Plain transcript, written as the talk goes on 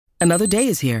Another day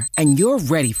is here, and you're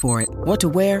ready for it. What to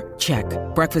wear? Check.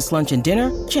 Breakfast, lunch, and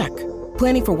dinner? Check.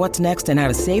 Planning for what's next and how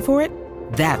to save for it?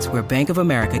 That's where Bank of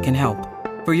America can help.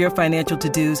 For your financial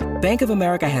to-dos, Bank of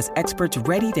America has experts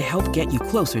ready to help get you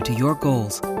closer to your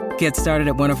goals. Get started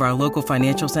at one of our local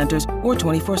financial centers or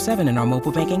 24/7 in our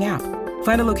mobile banking app.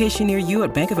 Find a location near you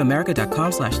at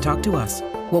bankofamerica.com/talktous.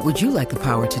 What would you like the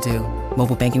power to do?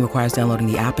 Mobile banking requires downloading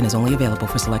the app and is only available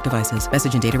for select devices.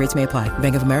 Message and data rates may apply.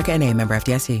 Bank of America N.A., member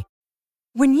FDIC.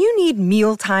 When you need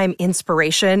mealtime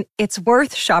inspiration, it's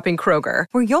worth shopping Kroger,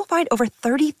 where you'll find over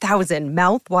 30,000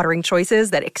 mouth-watering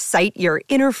choices that excite your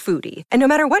inner foodie. And no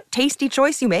matter what tasty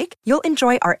choice you make, you'll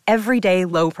enjoy our everyday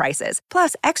low prices,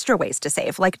 plus extra ways to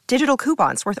save, like digital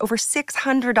coupons worth over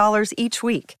 $600 each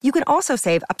week. You can also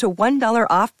save up to $1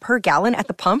 off per gallon at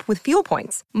the pump with fuel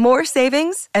points. More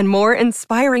savings and more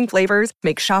inspiring flavors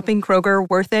make shopping Kroger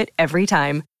worth it every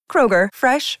time. Kroger,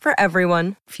 fresh for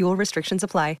everyone. Fuel restrictions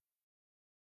apply.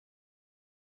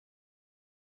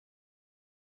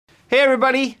 Hey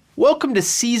everybody, welcome to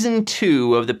Season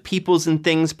 2 of the Peoples and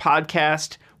Things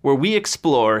podcast, where we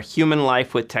explore human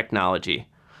life with technology.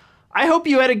 I hope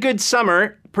you had a good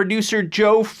summer. Producer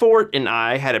Joe Fort and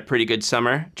I had a pretty good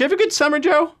summer. Did you have a good summer,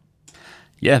 Joe?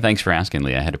 Yeah, thanks for asking,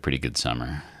 Lee. I had a pretty good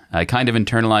summer. I kind of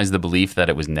internalized the belief that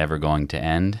it was never going to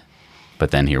end,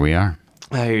 but then here we are.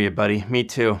 I hear you, buddy. Me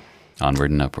too.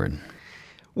 Onward and upward.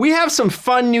 We have some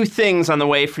fun new things on the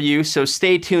way for you, so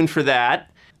stay tuned for that.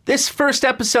 This first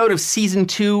episode of Season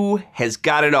 2 has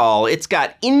got it all. It's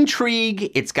got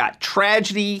intrigue, it's got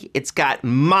tragedy, it's got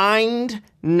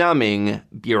mind-numbing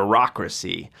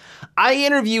bureaucracy. I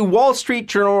interview Wall Street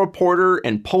Journal reporter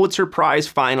and Pulitzer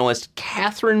Prize finalist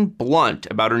Catherine Blunt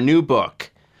about her new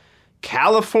book,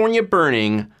 California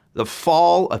Burning: The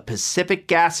Fall of Pacific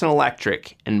Gas and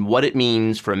Electric and What It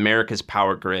Means for America's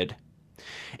Power Grid.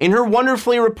 In her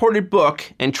wonderfully reported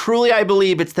book, and truly I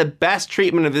believe it's the best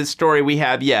treatment of this story we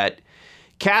have yet,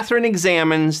 Catherine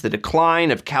examines the decline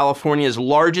of California's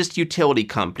largest utility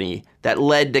company that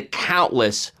led to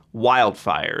countless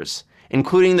wildfires,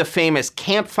 including the famous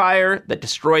Camp Fire that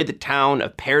destroyed the town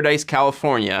of Paradise,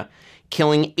 California,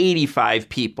 killing 85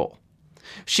 people.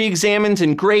 She examines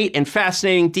in great and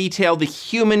fascinating detail the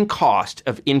human cost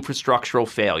of infrastructural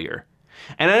failure.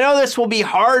 And I know this will be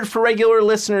hard for regular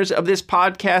listeners of this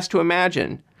podcast to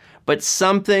imagine, but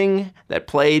something that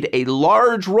played a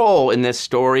large role in this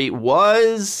story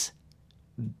was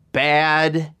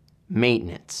bad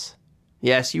maintenance.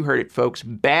 Yes, you heard it, folks.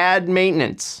 Bad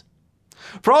maintenance.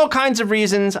 For all kinds of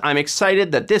reasons, I'm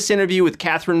excited that this interview with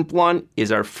Catherine Blunt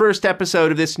is our first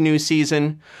episode of this new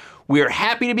season. We are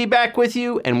happy to be back with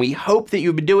you, and we hope that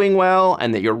you've been doing well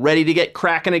and that you're ready to get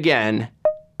cracking again.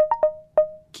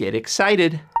 Get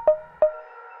excited.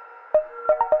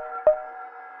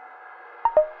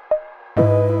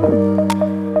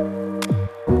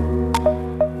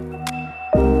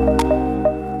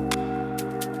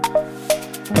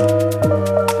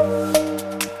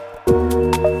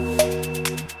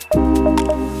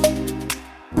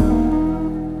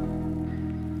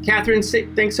 Catherine,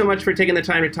 thanks so much for taking the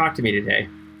time to talk to me today.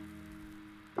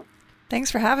 Thanks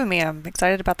for having me. I'm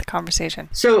excited about the conversation.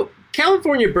 So,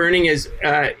 California Burning is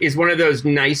one of those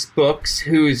nice books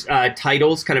whose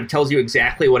titles kind of tells you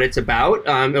exactly what it's about.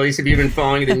 At least if you've been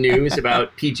following the news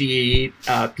about PG&E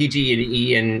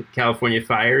and California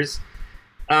fires.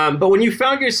 But when you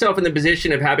found yourself in the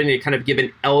position of having to kind of give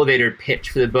an elevator pitch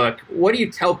for the book, what do you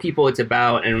tell people it's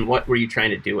about, and what were you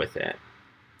trying to do with it?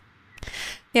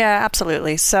 Yeah,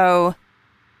 absolutely. So,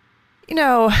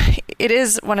 it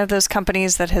is one of those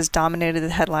companies that has dominated the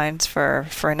headlines for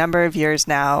a number of years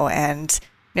now. And,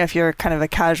 if you're kind of a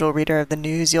casual reader of the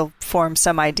news, you'll form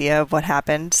some idea of what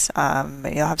happened.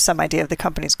 You'll have some idea of the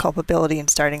company's culpability in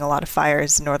starting a lot of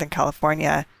fires in Northern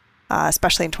California,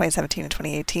 especially in 2017 and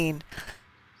 2018.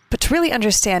 But to really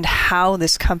understand how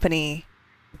this company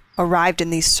arrived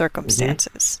in these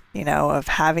circumstances, of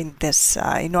having this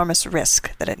enormous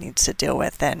risk that it needs to deal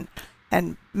with and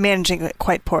managing it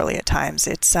quite poorly at times.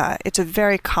 It's a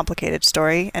very complicated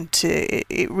story, and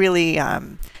it really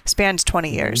spans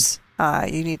 20 years.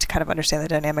 You need to kind of understand the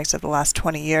dynamics of the last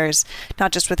 20 years,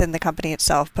 not just within the company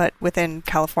itself, but within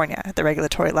California at the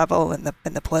regulatory level and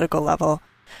the political level.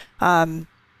 And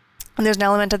there's an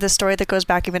element of this story that goes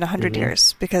back even 100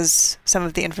 years, because some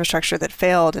of the infrastructure that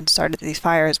failed and started these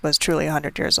fires was truly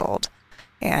 100 years old,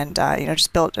 and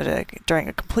just built during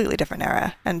a completely different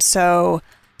era. And so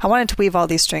I wanted to weave all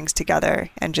these strings together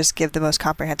and just give the most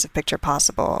comprehensive picture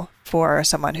possible for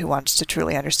someone who wants to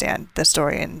truly understand the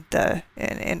story in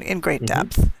great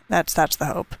depth. That's the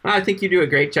hope. I think you do a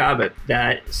great job at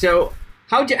that. So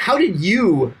how did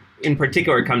you in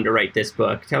particular come to write this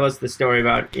book? Tell us the story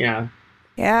about,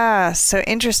 Yeah, so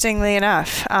interestingly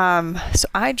enough, so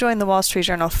I joined the Wall Street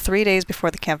Journal 3 days before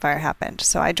the Camp Fire happened.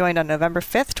 So I joined on November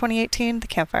 5th, 2018. The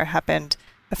Camp Fire happened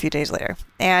a few days later.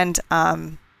 And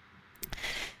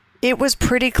it was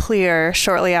pretty clear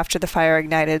shortly after the fire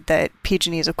ignited that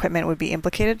PG&E's equipment would be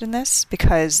implicated in this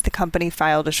because the company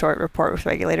filed a short report with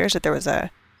regulators that there was a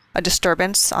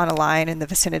disturbance on a line in the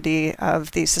vicinity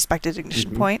of the suspected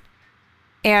ignition point.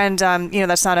 And,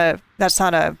 that's not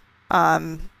a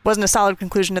wasn't a solid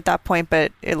conclusion at that point,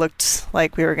 but it looked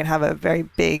like we were going to have a very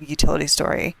big utility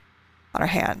story on our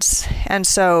hands. And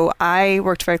so I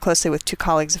worked very closely with 2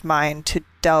 colleagues of mine to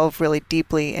delve really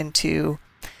deeply into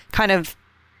kind of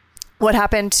what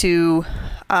happened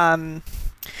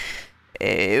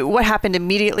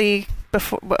immediately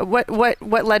before,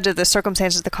 what led to the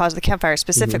circumstances that caused the Camp Fire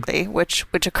specifically, which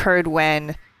occurred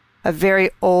when a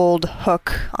very old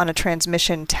hook on a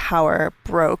transmission tower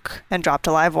broke and dropped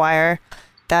a live wire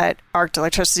that arced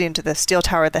electricity into the steel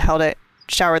tower that held it,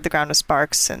 showered the ground with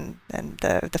sparks, and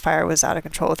the fire was out of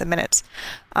control within minutes.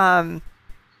 So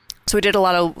we did a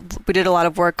lot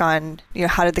of work on,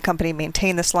 how did the company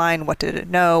maintain this line? What did it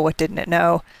know? What didn't it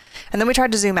know? And then we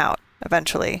tried to zoom out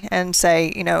eventually and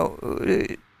say,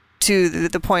 to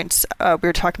the points we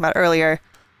were talking about earlier,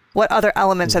 what other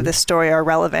elements of this story are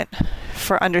relevant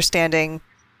for understanding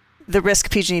the risk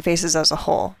PG&E faces as a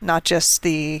whole, not just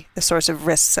the source of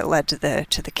risks that led to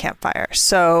the Camp Fire.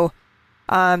 So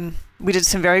we did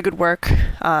some very good work.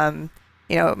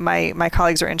 My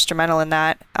colleagues were instrumental in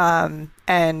that,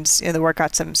 and the work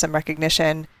got some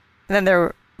recognition. And then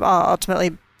there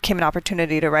ultimately came an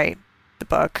opportunity to write the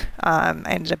book. I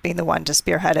ended up being the one to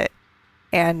spearhead it,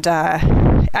 and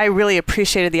I really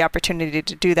appreciated the opportunity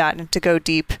to do that and to go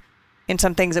deep in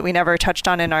some things that we never touched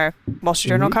on in our Wall Street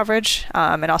Journal coverage,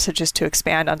 and also just to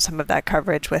expand on some of that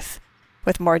coverage with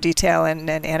more detail and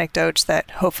anecdotes that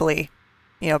hopefully,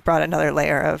 brought another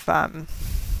layer of,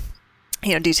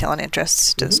 detail and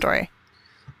interest to the story.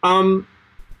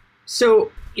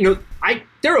 So,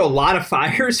 there are a lot of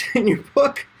fires in your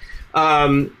book.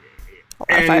 Many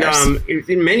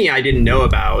I didn't know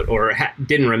about or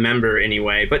didn't remember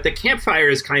anyway, but the Camp Fire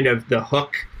is kind of the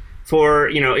hook for,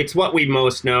 it's what we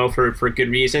most know for good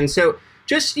reason. So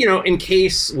just, in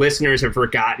case listeners have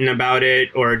forgotten about it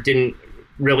or didn't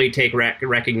really take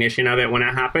recognition of it when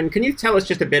it happened, can you tell us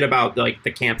just a bit about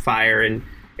the Camp Fire and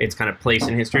its kind of place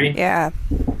in history? Yeah.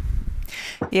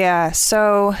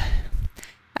 So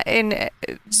in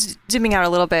zooming out a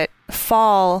little bit,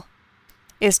 fall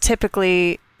is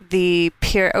typically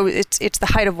it's the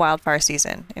height of wildfire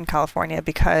season in California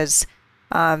because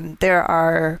there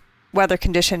are weather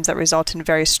conditions that result in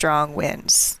very strong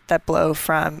winds that blow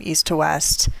from east to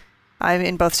west. I'm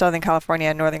in both Southern California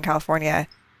and Northern California.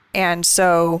 And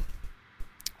so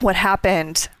what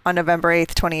happened on November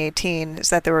 8th, 2018 is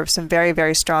that there were some very,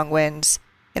 very strong winds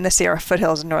in the Sierra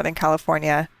foothills in Northern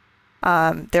California.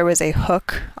 There was a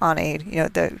hook on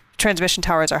the transmission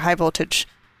towers are high voltage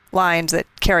lines that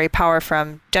carry power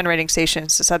from generating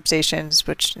stations to substations,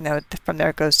 which, from there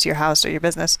it goes to your house or your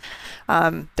business.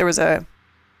 There was a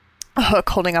hook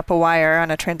holding up a wire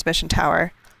on a transmission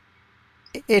tower.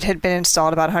 It had been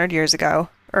installed about 100 years ago,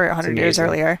 or 100 years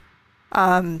earlier.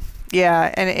 And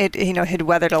it had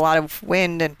weathered a lot of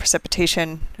wind and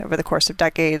precipitation over the course of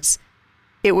decades.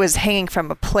 It was hanging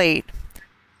from a plate,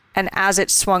 and as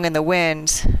it swung in the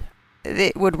wind,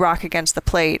 it would rock against the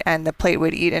plate, and the plate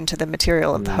would eat into the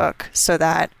material of the hook, so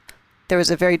that there was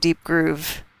a very deep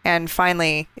groove. And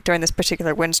finally, during this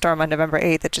particular windstorm on November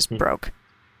 8th, it just broke.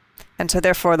 And so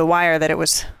therefore the wire that it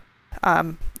was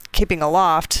keeping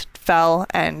aloft fell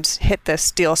and hit the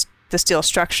steel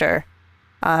structure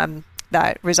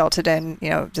that resulted in,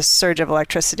 this surge of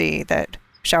electricity that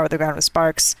showered the ground with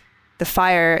sparks. The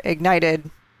fire ignited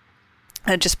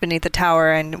just beneath the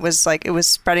tower, and it was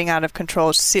spreading out of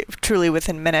control truly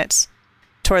within minutes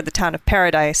toward the town of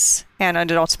Paradise, and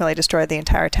it ultimately destroyed the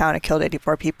entire town. It killed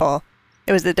 84 people.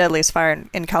 It was the deadliest fire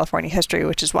in California history,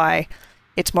 which is why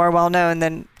it's more well known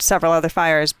than several other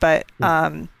fires, but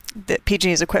the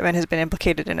PG&E's equipment has been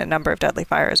implicated in a number of deadly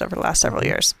fires over the last several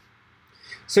years.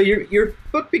 So your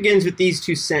book begins with these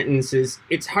 2 sentences.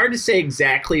 It's hard to say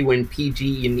exactly when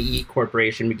PG&E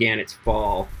Corporation began its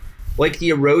fall. Like the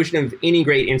erosion of any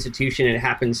great institution, it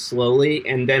happened slowly,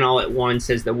 and then all at once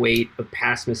as the weight of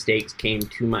past mistakes came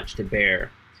too much to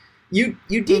bear. You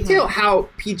detail how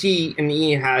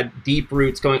PG&E had deep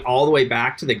roots going all the way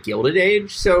back to the Gilded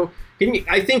Age. So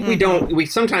I think we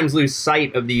sometimes lose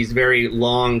sight of these very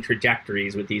long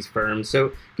trajectories with these firms.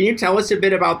 So can you tell us a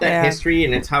bit about that history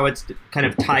and how it's kind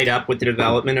of tied up with the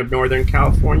development of Northern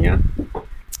California?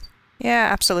 Yeah,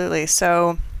 absolutely.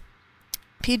 So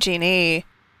PG&E,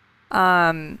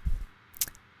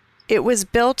 it was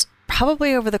built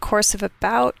probably over the course of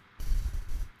about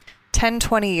 10,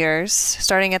 20 years,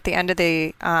 starting at the end of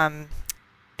the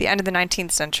end of the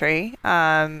 19th century.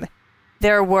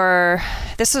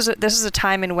 This is a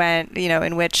time in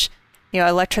which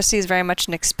electricity is very much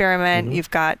an experiment. Mm-hmm.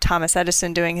 You've got Thomas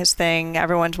Edison doing his thing.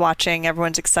 Everyone's watching.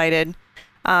 Everyone's excited.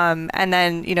 And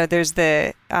then there's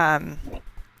the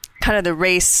kind of the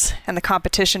race and the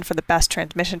competition for the best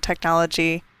transmission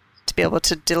technology to be able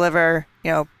to deliver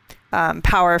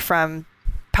power from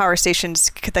power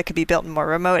stations that could be built in more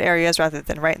remote areas rather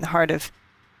than right in the heart of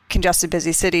congested,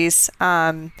 busy cities.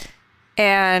 And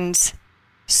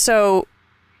so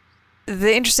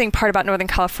the interesting part about Northern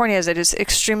California is it is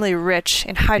extremely rich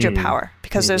in hydropower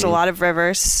because there's a lot of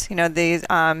rivers,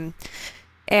 and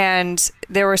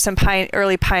there were some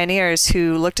early pioneers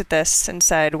who looked at this and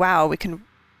said, wow, with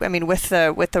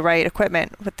the right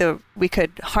equipment, we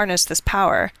could harness this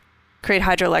power, create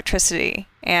hydroelectricity,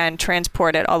 and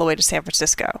transport it all the way to San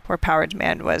Francisco, where power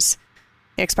demand was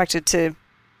expected to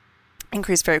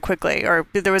increase very quickly, or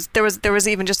there was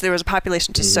a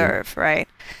population to serve, right?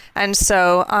 And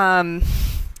so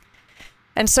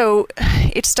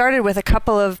it started with a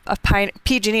couple of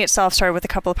PG&E itself started with a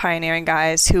couple of pioneering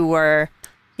guys who were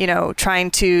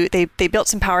trying to, they built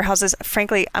some powerhouses.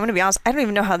 Frankly, I'm going to be honest, I don't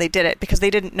even know how they did it because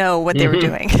they didn't know what they were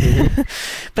doing,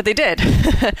 but they did.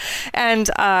 And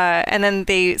then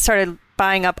they started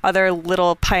buying up other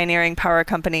little pioneering power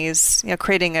companies,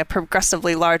 creating a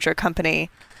progressively larger company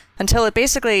until it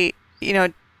basically,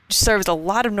 serves a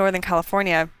lot of Northern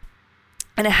California,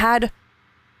 and it had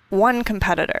one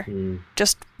competitor,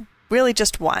 just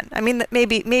one. I mean,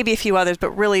 maybe a few others, but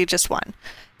really just one.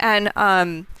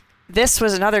 And this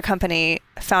was another company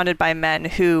founded by men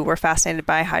who were fascinated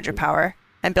by hydropower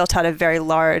and built out a very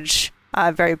large,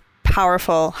 very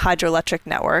powerful hydroelectric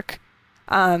network.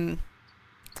 The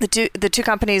two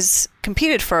companies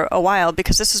competed for a while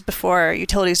because this was before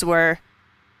utilities were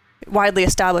widely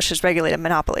established as regulated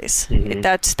monopolies.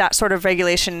 That sort of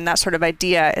regulation, that sort of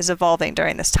idea is evolving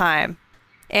during this time.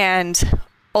 And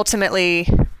ultimately,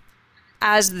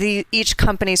 as each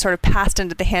company sort of passed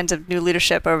into the hands of new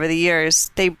leadership over the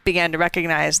years, they began to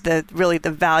recognize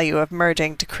the value of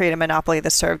merging to create a monopoly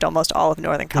that served almost all of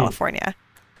Northern California.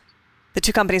 The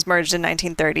two companies merged in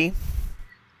 1930.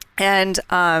 And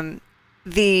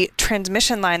the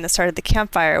transmission line that started the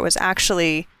Campfire was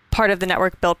actually part of the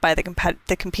network built by the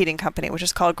competing company, which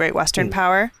is called Great Western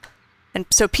Power. And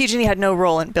so PG&E had no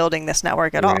role in building this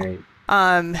network at all.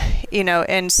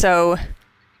 And so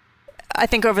I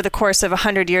think over the course of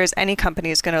 100 years, any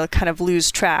company is going to kind of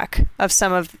lose track of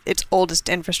some of its oldest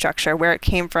infrastructure, where it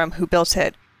came from, who built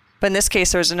it. But in this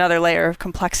case, there was another layer of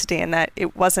complexity in that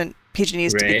it wasn't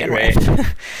PG&E's to begin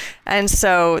with. And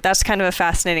so that's kind of a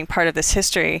fascinating part of this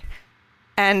history.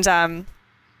 And,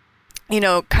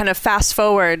 kind of fast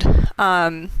forward,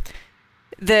 the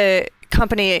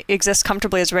company exists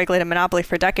comfortably as a regulated monopoly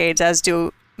for decades, as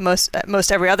do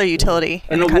most every other utility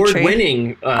in the country. An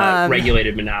award-winning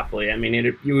regulated monopoly. I mean,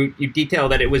 you detail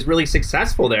that it was really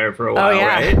successful there for a while,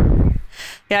 right?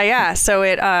 Yeah. So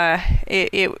it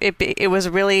was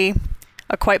really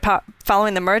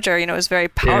following the merger. It was very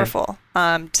powerful,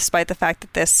 despite the fact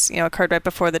that this occurred right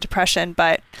before the Depression.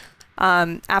 But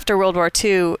after World War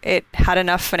II, it had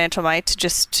enough financial might to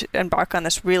just embark on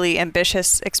this really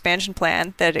ambitious expansion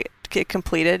plan that it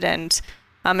completed, and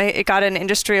it got an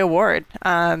industry award.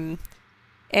 It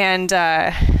was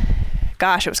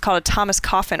called a Thomas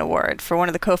Coffin Award for one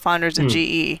of the co-founders of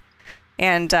GE.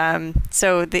 And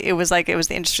it was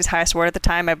the industry's highest award at the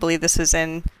time. I believe this was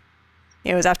it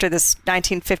was after this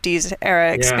 1950s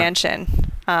era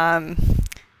expansion.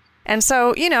 And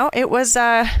so, it was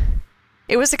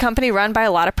a company run by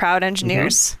a lot of proud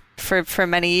engineers for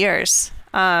many years.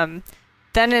 Then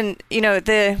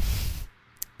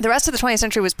the rest of the 20th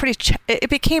century was it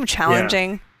became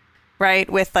challenging, right?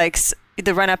 With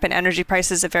the run up in energy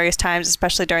prices at various times,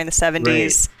 especially during the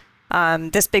 70s.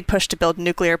 Right. This big push to build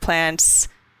nuclear plants,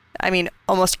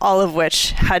 almost all of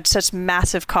which had such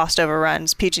massive cost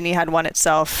overruns. PG&E had one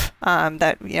itself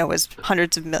that was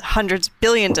hundreds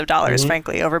billions of dollars,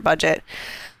 frankly, over budget.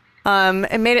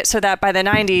 It made it so that by the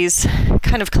 90s,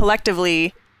 kind of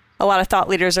collectively, a lot of thought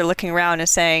leaders are looking around and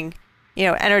saying,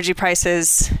 energy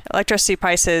prices, electricity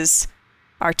prices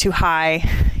are too high.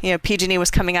 California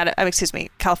was coming out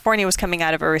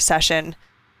of a recession.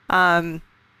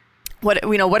 What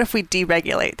if we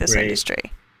deregulate this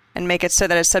industry and make it so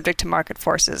that it's subject to market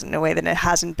forces in a way that it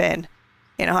hasn't been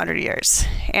in 100 years?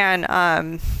 And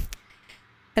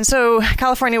And so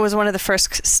California was one of the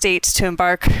first states to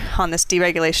embark on this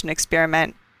deregulation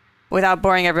experiment. Without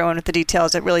boring everyone with the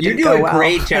details, it really didn't go well. You do a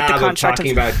great job of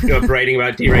talking of writing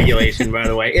about deregulation, by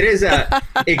the way. It is a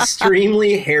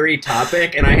extremely hairy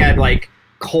topic, and I had like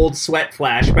cold sweat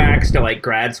flashbacks to like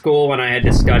grad school when I had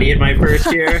to study it my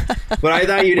first year. But I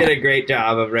thought you did a great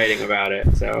job of writing about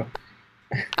it. So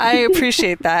I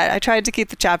appreciate that. I tried to keep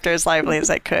the chapter as lively as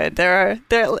I could. There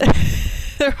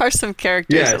are some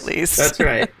characters at least. That's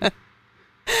right.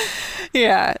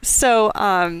 Yeah. So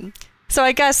I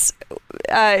guess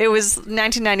it was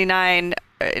 1998,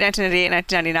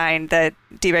 1999 that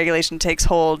deregulation takes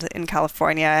hold in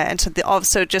California. And so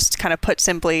also just kind of put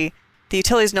simply, the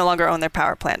utilities no longer own their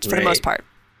power plants for the most part.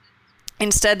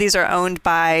 Instead, these are owned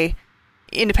by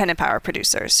independent power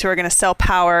producers who are going to sell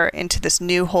power into this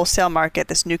new wholesale market,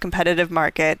 this new competitive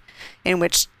market in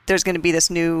which there's going to be this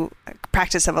new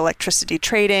practice of electricity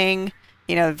trading,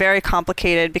 very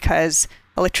complicated because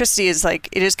electricity is like,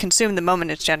 it is consumed the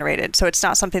moment it's generated. So it's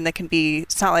not something that can be,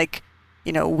 it's not like,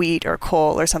 wheat or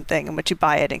coal or something in which you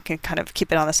buy it and can kind of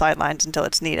keep it on the sidelines until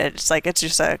it's needed. It's like, it's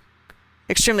just a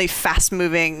extremely fast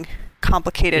moving,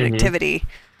 complicated activity.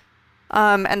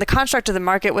 And the construct of the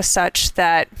market was such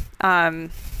that the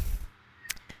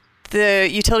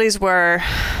utilities were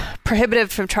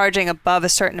prohibitive from charging above a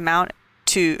certain amount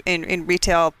in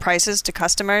retail prices to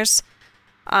customers.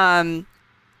 And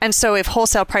so if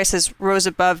wholesale prices rose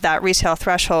above that retail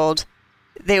threshold,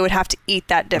 they would have to eat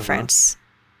that difference.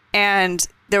 And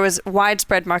there was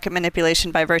widespread market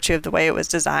manipulation by virtue of the way it was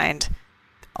designed.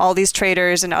 All these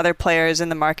traders and other players in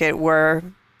the market were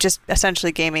just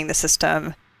essentially gaming the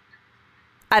system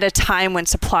at a time when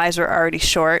supplies were already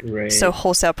short. So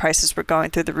wholesale prices were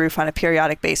going through the roof on a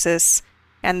periodic basis,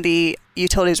 and the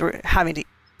utilities were having to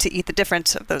eat the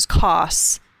difference of those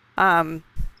costs.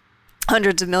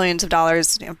 Hundreds of millions of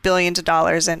dollars, billions of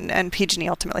dollars, and PG&E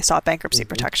ultimately sought bankruptcy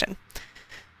protection.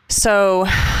 So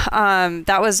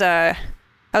that was a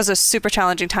super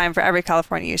challenging time for every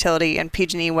California utility, and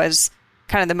PG&E was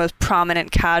kind of the most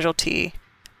prominent casualty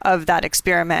of that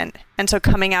experiment. And so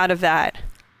coming out of that,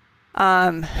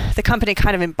 the company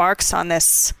kind of embarks on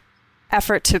this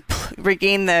effort to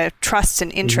regain the trust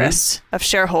and interest of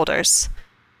shareholders.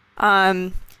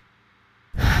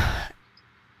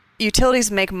 Utilities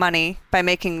make money by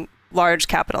making large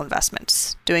capital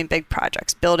investments, doing big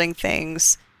projects, building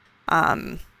things,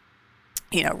 doing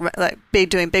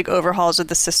big overhauls of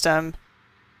the system.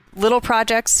 Little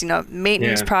projects,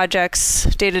 maintenance projects,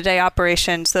 day-to-day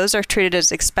operations, those are treated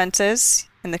as expenses,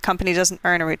 and the company doesn't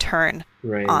earn a return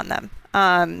on them.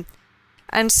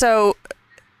 And so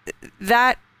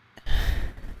that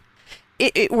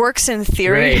it works in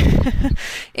theory.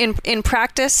 In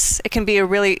practice, it can be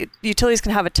utilities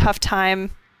can have a tough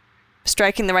time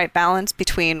striking the right balance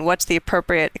between what's the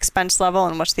appropriate expense level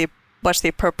and what's the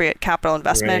appropriate capital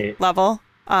investment level.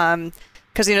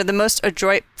 Because the most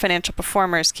adroit financial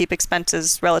performers keep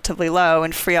expenses relatively low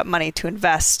and free up money to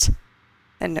invest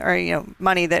or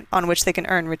money on which they can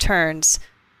earn returns.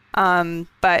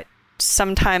 But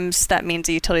sometimes that means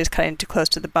the utility is cutting too close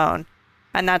to the bone.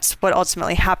 And that's what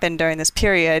ultimately happened during this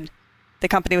period. The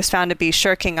company was found to be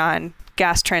shirking on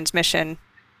gas transmission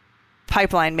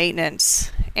pipeline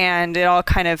maintenance, and it all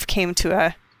kind of came to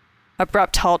a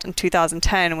abrupt halt in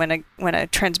 2010 when a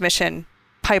transmission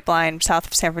pipeline south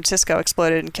of San Francisco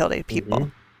exploded and killed 8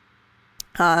 people.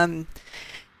 And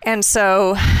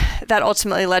so that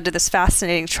ultimately led to this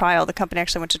fascinating trial. The company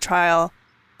actually went to trial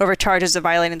over charges of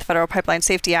violating the Federal Pipeline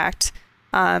Safety Act.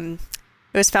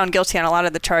 It was found guilty on a lot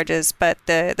of the charges, but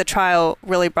the trial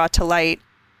really brought to light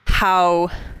how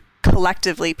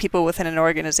collectively people within an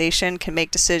organization can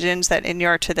make decisions that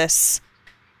inure to this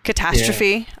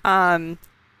catastrophe, even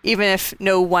if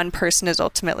no one person is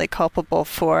ultimately culpable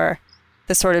for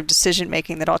the sort of decision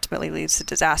making that ultimately leads to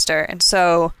disaster. And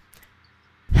so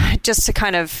just to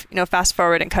kind of fast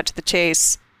forward and cut to the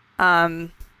chase, the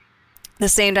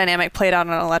same dynamic played out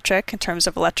on electric in terms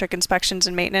of electric inspections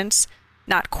and maintenance.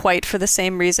 Not quite for the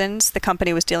same reasons. The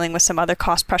company was dealing with some other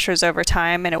cost pressures over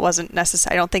time, and it wasn't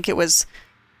necessary. I don't think it was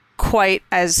quite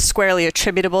as squarely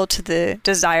attributable to the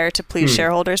desire to please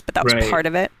shareholders, but that was part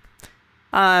of it.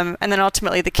 And then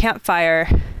ultimately the Camp Fire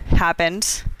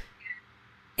happened,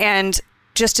 and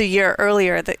just a year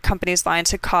earlier, the company's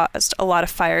lines had caused a lot of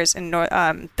fires in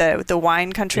the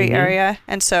wine country area,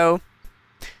 and so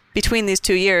between these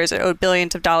 2 years, it owed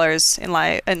billions of dollars in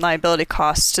liability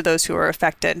costs to those who were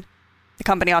affected. The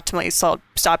company ultimately sought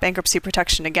bankruptcy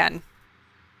protection again.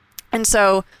 And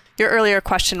so your earlier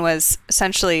question was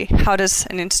essentially, how does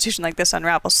an institution like this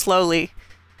unravel slowly?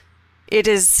 It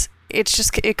is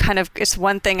it's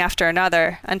one thing after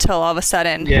another until all of a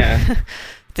sudden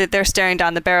that they're staring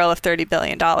down the barrel of $30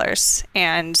 billion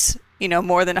and,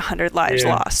 more than 100 lives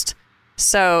lost.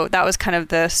 So that was kind of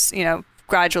this,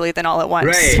 gradually then all at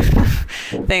once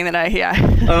thing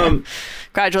that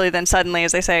gradually then suddenly,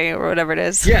 as they say, or whatever it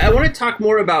is. Yeah, I want to talk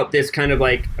more about this kind of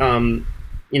like,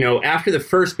 after the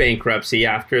first bankruptcy,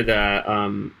 after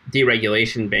the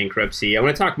deregulation bankruptcy. I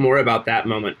want to talk more about that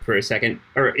moment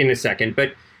in a second.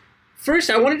 But first,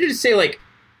 I wanted to say, like,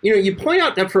 you point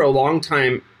out that for a long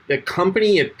time, the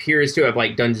company appears to have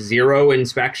like done 0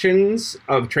 inspections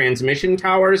of transmission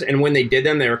towers, and when they did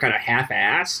them, they were kind of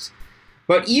half-assed.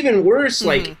 But even worse,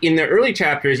 like in the early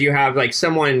chapters, you have like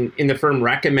someone in the firm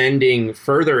recommending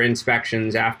further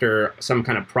inspections after some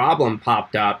kind of problem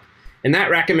popped up, and that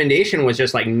recommendation was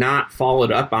just like not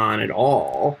followed up on at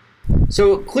all.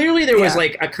 So clearly there was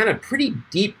like a kind of pretty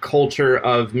deep culture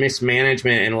of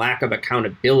mismanagement and lack of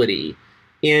accountability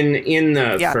in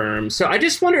the firm. So I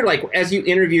just wondered, like, as you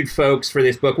interviewed folks for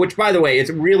this book, which, by the way, it's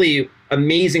really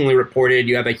amazingly reported.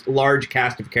 You have a large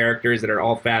cast of characters that are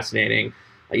all fascinating.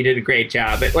 You did a great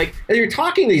job. But, like, as you're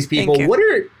talking to these people,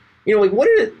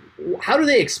 how do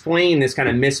they explain this kind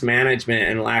of mismanagement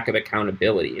and lack of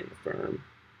accountability in the firm?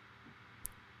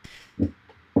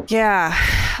 Yeah.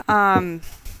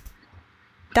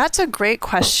 That's a great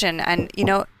question. And,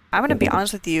 I'm going to be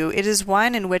honest with you. It is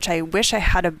one in which I wish I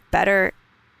had better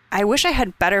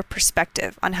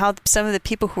perspective on how some of the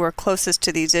people who are closest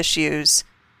to these issues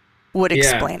would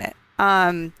explain it.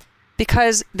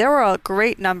 Because there were a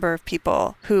great number of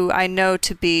people who I know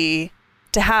to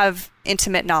have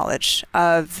intimate knowledge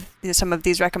of some of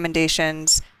these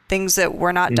recommendations, things that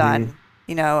were not done,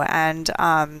 and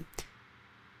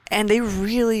they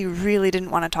really, really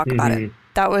didn't want to talk about it.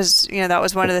 That was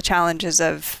one of the challenges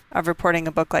of reporting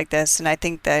a book like this. And I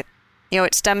think that,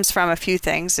 it stems from a few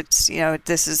things. It's,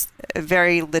 this is a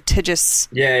very litigious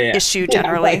issue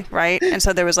generally, right? And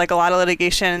so there was like a lot of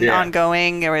litigation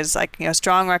ongoing. There was like,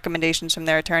 strong recommendations from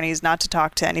their attorneys not to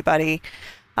talk to anybody.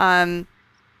 But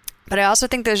I also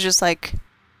think there's just like,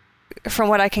 from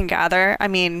what I can gather, I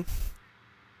mean,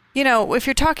 if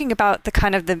you're talking about the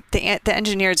kind of the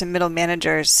engineers and middle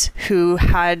managers who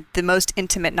had the most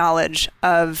intimate knowledge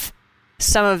of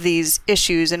some of these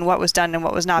issues and what was done and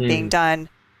what was not being done,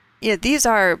 these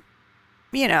are,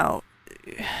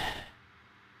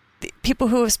 people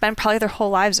who have spent probably their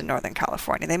whole lives in Northern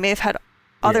California. They may have had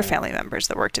other family members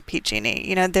that worked at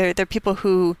PG&E. They're people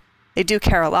who, they do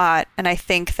care a lot. And I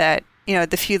think that,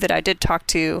 the few that I did talk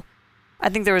to, I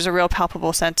think there was a real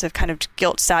palpable sense of kind of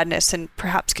guilt, sadness, and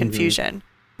perhaps confusion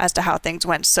as to how things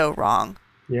went so wrong.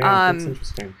 Yeah, that's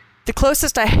interesting. The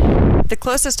closest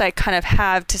I kind of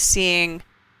have to seeing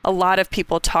a lot of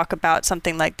people talk about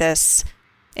something like this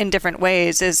in different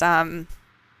ways was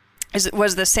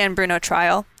the San Bruno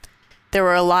trial. There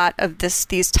were a lot of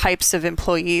these types of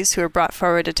employees who were brought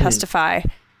forward to testify,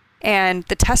 and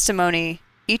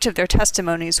each of their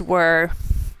testimonies were,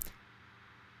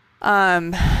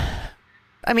 in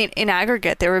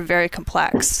aggregate, they were very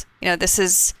complex.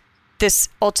 This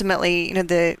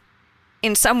ultimately,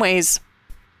 in some ways,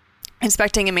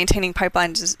 inspecting and maintaining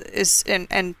pipelines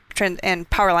and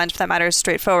power lines, for that matter, is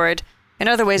straightforward. In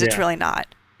other ways, it's really not.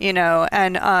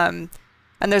 And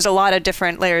there's a lot of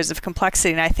different layers of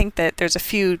complexity. And I think that there's a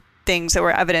few things that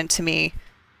were evident to me.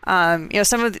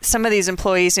 Some of these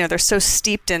employees, they're so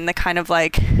steeped in the kind of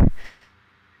like,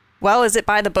 well, is it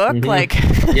by the book? Like,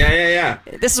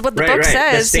 this is what the book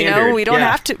says. We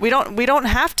don't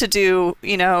have to do,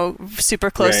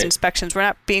 super close inspections. We're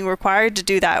not being required to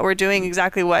do that. We're doing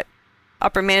exactly what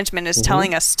upper management is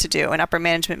telling us to do. And upper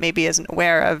management maybe isn't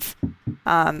aware of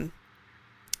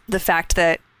the fact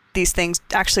that these things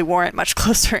actually warrant much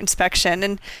closer inspection.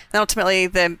 And ultimately,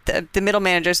 the middle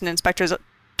managers and inspectors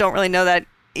don't really know that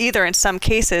either in some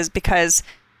cases, because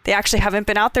they actually haven't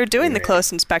been out there doing the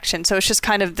close inspection. So it's just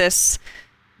kind of this,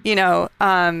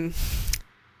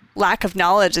 lack of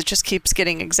knowledge that just keeps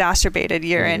getting exacerbated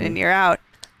year in and year out.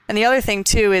 And the other thing,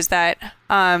 too, is that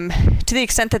to the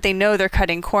extent that they know they're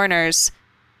cutting corners,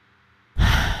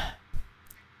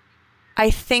 I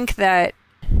think that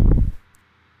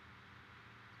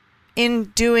in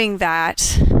doing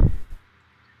that,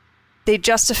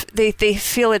 they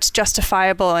feel it's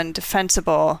justifiable and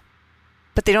defensible,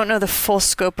 but they don't know the full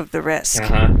scope of the risk.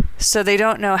 So they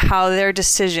don't know how their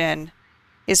decision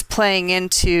is playing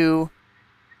into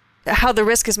how the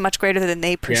risk is much greater than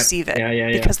they perceive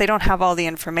it, because they don't have all the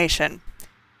information.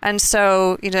 And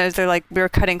so, they're like, we were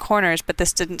cutting corners, but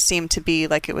this didn't seem to be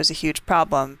like it was a huge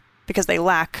problem because they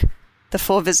lack the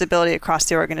full visibility across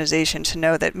the organization to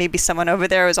know that maybe someone over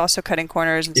there is also cutting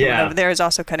corners and someone over there is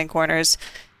also cutting corners.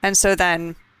 And so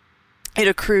then it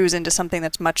accrues into something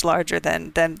that's much larger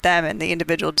than them and the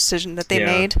individual decision that they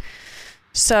made.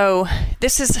 So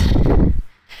this is,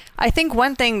 I think,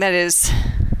 one thing that is,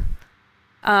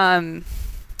 in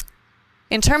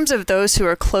terms of those who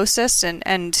are closest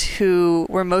and who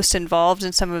were most involved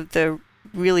in some of the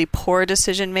really poor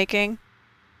decision making,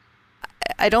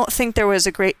 I don't think there was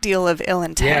a great deal of ill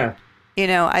intent.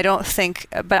 I don't think,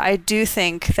 but I do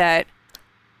think that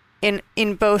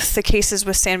in both the cases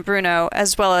with San Bruno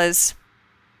as well as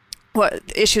what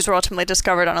issues were ultimately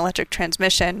discovered on electric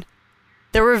transmission,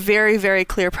 there were very, very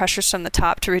clear pressures from the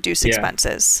top to reduce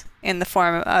expenses in the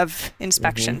form of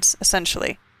inspections,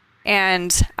 essentially.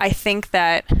 And I think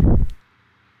that,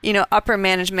 upper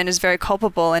management is very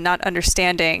culpable in not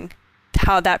understanding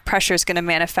how that pressure is going to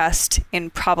manifest in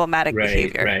problematic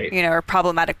behavior, or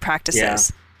problematic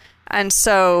practices. And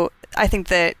so I think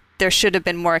that there should have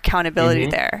been more accountability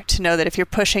there to know that if you're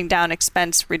pushing down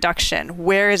expense reduction,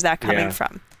 where is that coming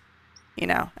from?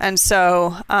 And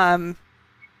so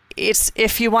it's,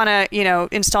 if you want to,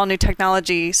 install new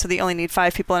technology so that you only need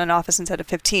 5 people in an office instead of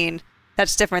 15,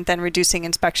 that's different than reducing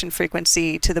inspection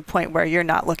frequency to the point where you're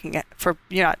not looking at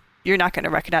you're not going to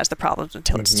recognize the problems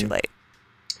until it's too late.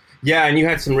 Yeah, and you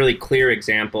had some really clear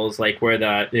examples, like where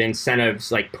the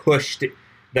incentives pushed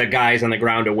the guys on the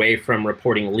ground away from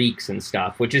reporting leaks and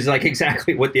stuff, which is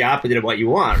exactly what the opposite of what you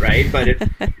want, right? But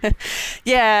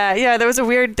there was a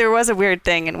weird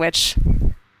thing in which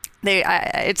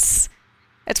it's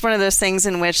one of those things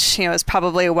in which it's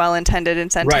probably a well-intended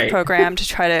incentive program to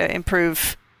try to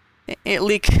improve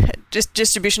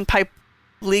distribution pipe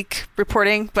leak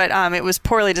reporting, but it was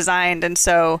poorly designed, and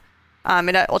so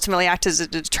it ultimately acted as a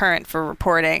deterrent for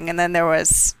reporting, and then there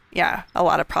was a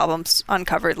lot of problems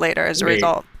uncovered later as a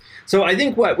result. So I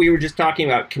think what we were just talking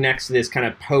about connects to this kind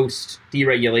of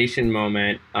post-deregulation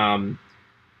moment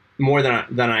more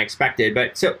than I expected.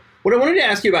 But so what I wanted to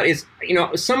ask you about is,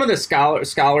 some of the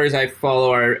scholars I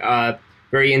follow are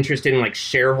very interested in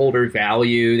shareholder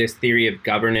value, this theory of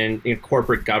governance,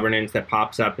 corporate governance that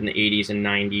pops up in the 80s and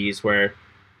 90s, where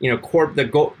the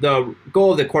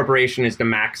goal of the corporation is to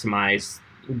maximize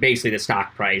basically the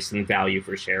stock price and value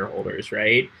for shareholders,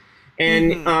 right?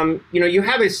 And you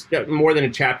have more than a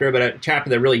chapter, but a chapter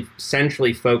that really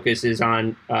centrally focuses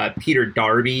on Peter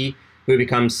Darby, who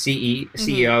becomes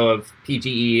CEO of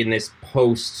PGE in this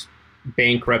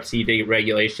post-bankruptcy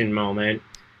deregulation moment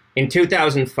in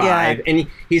 2005, and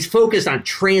he's focused on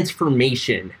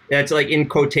transformation. That's in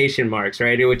quotation marks,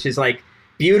 right? Which is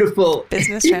beautiful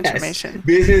business transformation.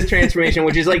 Business transformation,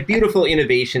 which is beautiful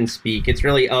innovation speak. It's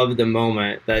really of the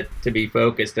moment that to be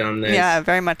focused on this. Yeah,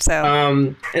 very much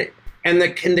so. And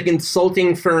the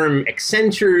consulting firm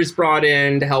Accenture is brought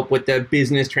in to help with the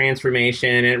business transformation,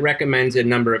 and it recommends a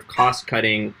number of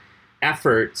cost-cutting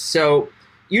efforts. So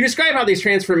you describe how these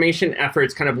transformation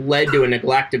efforts kind of led to a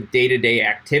neglect of day-to-day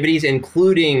activities,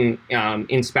 including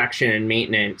inspection and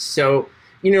maintenance. So,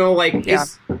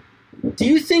 do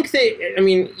you think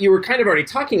you were kind of already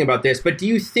talking about this, but do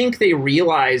you think they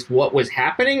realized what was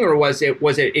happening, or was it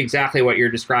exactly what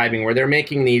you're describing, where they're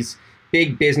making these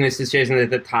big business decisions at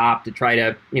the top to try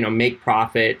to, make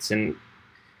profits and,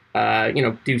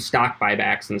 do stock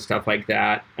buybacks and stuff like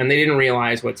that, and they didn't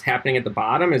realize what's happening at the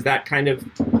bottom? Is that kind of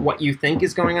what you think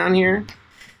is going on here?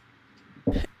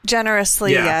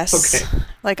 Generously, yes. Okay.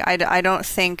 I don't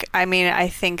think, I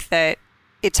think that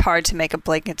it's hard to make a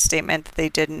blanket statement that they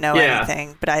didn't know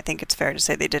anything, but I think it's fair to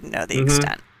say they didn't know the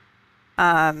extent.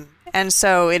 And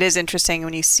so it is interesting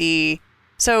when you see,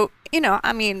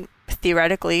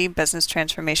 theoretically, business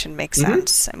transformation makes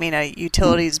sense.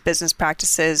 Utilities business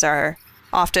practices are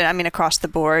often, across the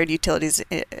board, utilities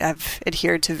have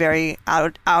adhered to very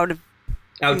outdated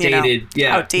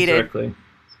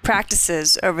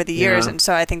practices over the years. And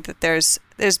so I think that there's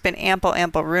been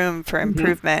ample room for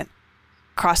improvement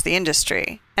across the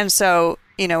industry. And so,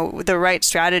 the right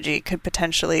strategy could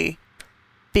potentially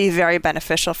be very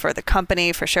beneficial for the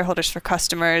company, for shareholders, for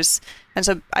customers. And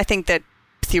so I think that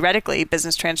theoretically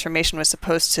business transformation was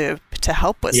supposed to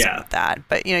help with some of that.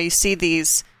 But, you see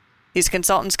these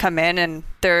consultants come in and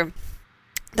they're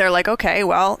like, okay,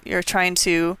 well, you're trying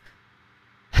to,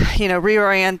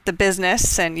 reorient the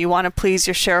business and you want to please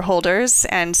your shareholders.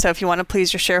 And so if you want to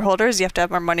please your shareholders, you have to have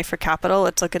more money for capital.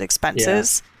 Let's look at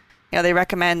expenses. They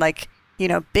recommend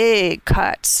big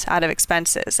cuts out of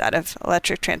expenses, out of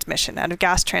electric transmission, out of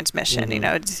gas transmission.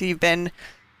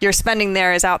 Your spending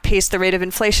there has outpaced the rate of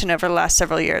inflation over the last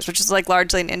several years, which is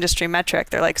largely an industry metric.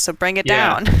 They're like, so bring it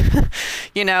down,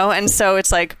 and so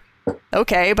it's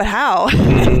okay, but how?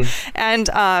 And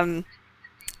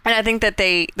I think that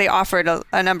they offered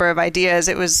a number of ideas.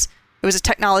 It was a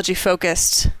technology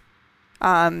focused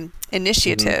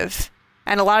initiative,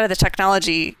 and a lot of the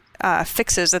technology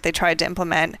fixes that they tried to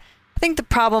implement. I think the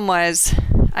problem was,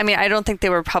 I mean, I don't think they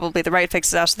were probably the right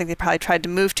fixes. I also think they probably tried to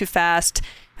move too fast,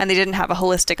 and they didn't have a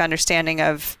holistic understanding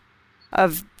of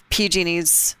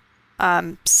PG&E's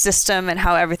system and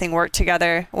how everything worked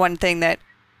together. One thing that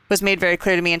was made very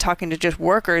clear to me in talking to just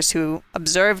workers who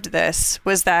observed this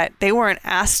was that they weren't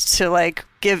asked to like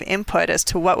give input as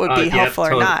to what would be helpful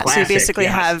or not. Classic, so you basically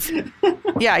have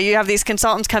you have these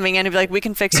consultants coming in and be like, we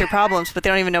can fix your problems, but they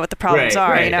don't even know what the problems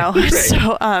are, you know?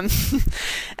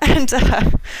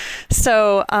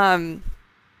 So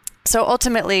so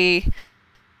ultimately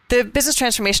the business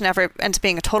transformation effort ends up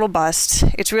being a total bust.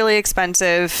 It's really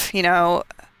expensive, you know.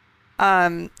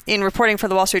 In reporting for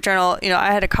the Wall Street Journal, you know,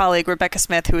 I had a colleague, Rebecca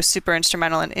Smith, who was super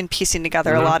instrumental in piecing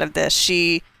together a lot of this.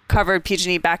 She covered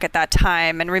PG&E back at that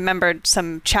time and remembered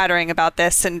some chattering about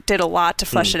this and did a lot to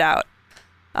flesh it out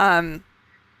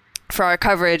for our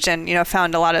coverage, and, you know,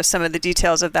 found a lot of some of the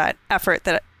details of that effort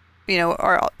that, you know,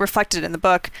 are reflected in the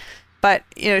book. But,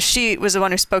 you know, she was the one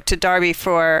who spoke to Darby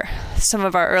for some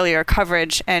of our earlier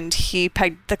coverage, and he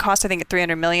pegged the cost, I think, at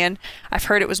 $300 million. I've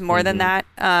heard it was more than that.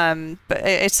 But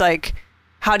it's like,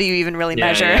 how do you even really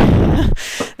measure,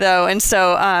 though? And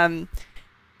so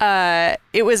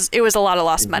it was a lot of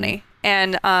lost money.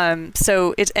 And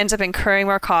so it ends up incurring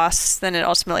more costs than it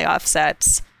ultimately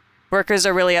offsets. Workers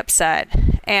are really upset.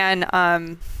 And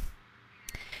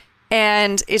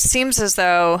it seems as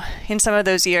though in some of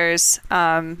those years,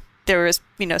 there was,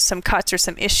 you know, some cuts or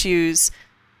some issues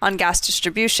on gas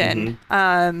distribution,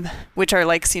 which are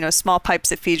like, you know, small pipes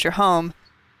that feed your home.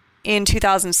 In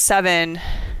 2007,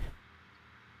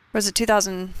 was it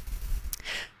 2007,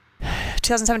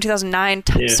 2009,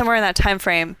 somewhere in that time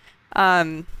frame,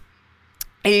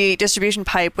 a distribution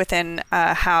pipe within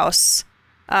a house,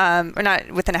 or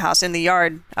not within a house, in the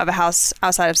yard of a house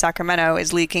outside of Sacramento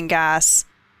is leaking gas.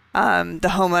 The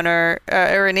homeowner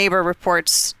or a neighbor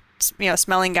reports, you know,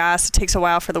 smelling gas. It takes a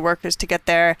while for the workers to get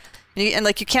there. And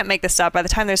like, you can't make this up. By the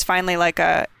time there's finally like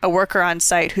a worker on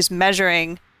site who's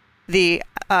measuring the,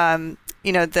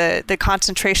 you know, the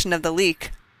concentration of the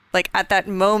leak, like at that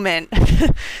moment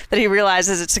that he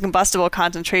realizes it's a combustible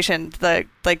concentration,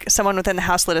 like someone within the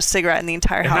house lit a cigarette and the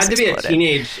entire house exploded.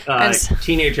 It had to be a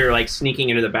teenager like sneaking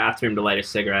into the bathroom to light a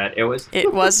cigarette. It was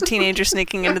a teenager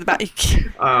sneaking into the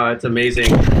bathroom. Oh, it's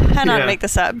amazing. I cannot make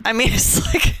this up. I mean, it's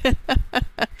like...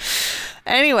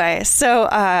 Anyway, so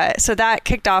that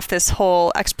kicked off this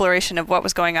whole exploration of what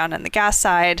was going on the gas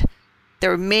side. There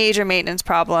were major maintenance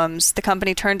problems. The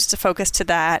company turned its focus to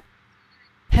that.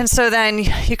 And so then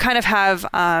you kind of have,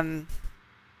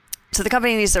 so the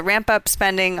company needs to ramp up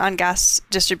spending on gas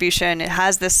distribution. It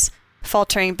has this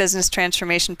faltering business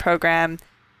transformation program.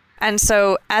 And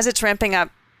so as it's ramping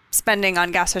up spending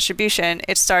on gas distribution,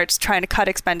 it starts trying to cut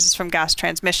expenses from gas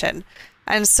transmission.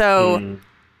 And so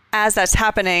as that's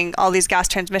happening, all these gas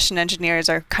transmission engineers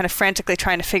are kind of frantically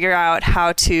trying to figure out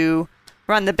how to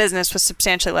run the business with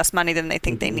substantially less money than they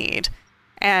think they need.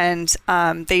 And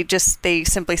they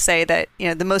simply say that, you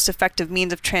know, the most effective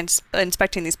means of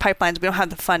inspecting these pipelines, we don't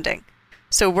have the funding.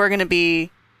 So we're going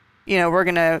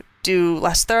to do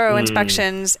less thorough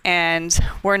inspections, and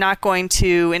we're not going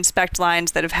to inspect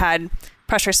lines that have had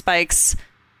pressure spikes,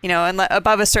 you know, and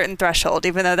above a certain threshold,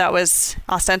 even though that was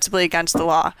ostensibly against the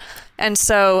law. And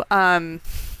so,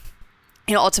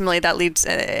 you know, ultimately that leads,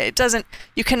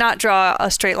 you cannot draw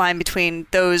a straight line between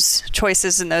those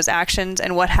choices and those actions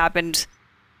and what happened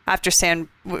after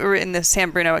in the San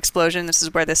Bruno explosion. This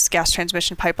is where this gas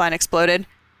transmission pipeline exploded.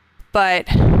 But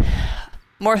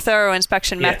more thorough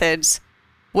inspection methods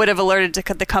would have alerted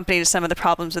the company to some of the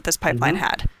problems that this pipeline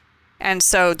had. And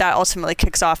so that ultimately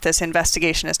kicks off this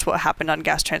investigation as to what happened on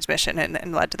gas transmission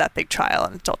and led to that big trial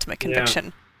and its ultimate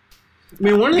conviction. I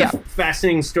mean, one of the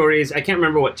fascinating stories, I can't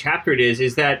remember what chapter it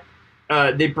is that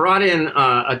they brought in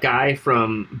a guy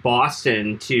from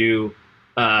Boston to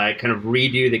kind of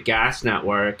redo the gas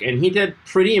network, and he did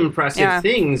pretty impressive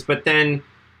things, but then,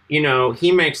 you know,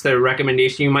 he makes the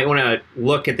recommendation you might want to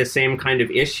look at the same kind of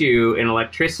issue in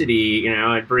electricity, you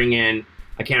know, and bring in,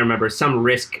 I can't remember, some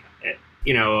risk,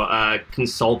 you know,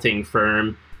 consulting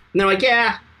firm. And they're like,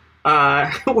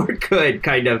 we're good,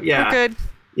 kind of. Yeah. We're good.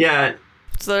 Yeah.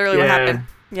 That's literally what happened.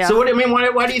 Yeah. So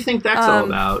why do you think that's all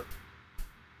about?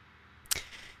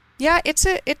 Yeah, it's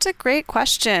a great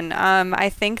question. I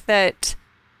think that,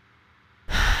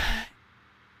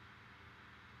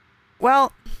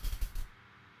 well,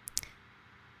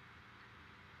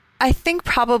 I think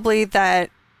probably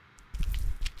that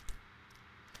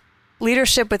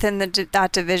leadership within that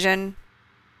division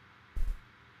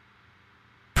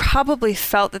probably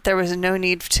felt that there was no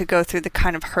need to go through the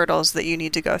kind of hurdles that you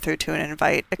need to go through to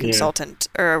invite a consultant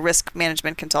or a risk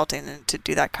management consultant to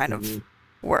do that kind of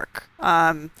work.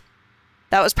 That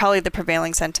was probably the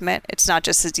prevailing sentiment. It's not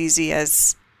just as easy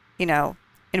as,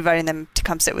 inviting them to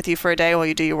come sit with you for a day while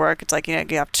you do your work. It's like, you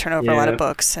have to turn over a lot of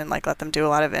books and let them do a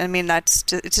lot of it. I mean,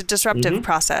 it's a disruptive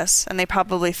process, and they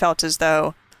probably felt as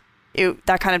though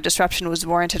that kind of disruption was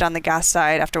warranted on the gas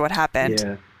side after what happened.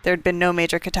 Yeah. There had been no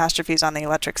major catastrophes on the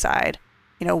electric side.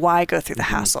 Why go through the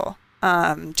hassle?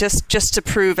 Just to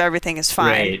prove everything is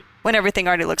fine when everything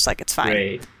already looks like it's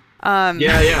fine.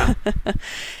 Right.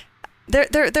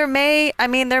 There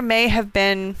may have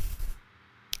been.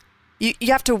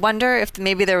 You have to wonder if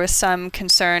maybe there was some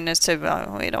concern as to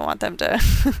we don't want them to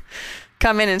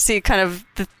come in and see kind of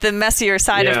the messier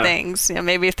side of things.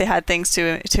 Maybe if they had things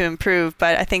to improve.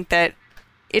 But I think that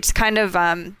it's kind of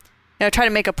try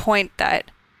to make a point that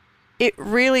it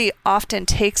really often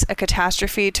takes a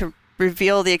catastrophe to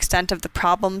reveal the extent of the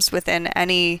problems within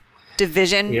any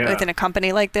division within a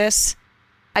company like this.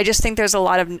 I just think there's a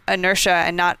lot of inertia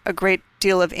and not a great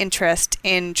deal of interest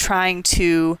in trying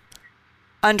to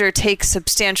undertake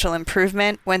substantial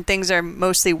improvement when things are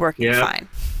mostly working fine.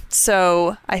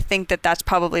 So I think that that's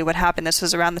probably what happened. This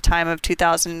was around the time of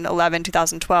 2011,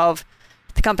 2012.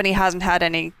 The company hasn't had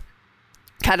any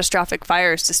catastrophic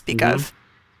fires to speak of.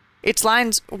 Its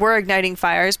lines were igniting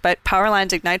fires, but power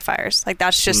lines ignite fires.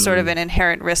 That's just sort of an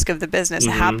inherent risk of the business.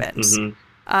 It happens.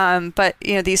 But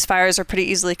these fires are pretty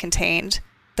easily contained.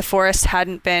 The forest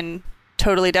hadn't been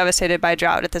totally devastated by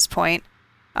drought at this point.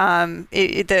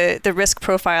 The risk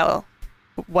profile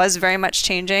was very much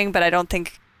changing, but I don't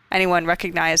think anyone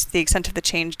recognized the extent of the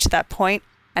change to that point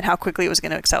and how quickly it was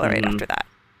going to accelerate after that.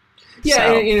 Yeah,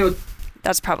 so, and,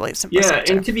 that's probably simple. Yeah,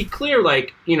 and to be clear,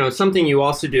 something you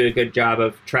also do a good job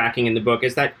of tracking in the book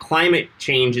is that climate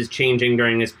change is changing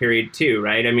during this period too,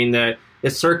 right? I mean, the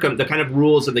kind of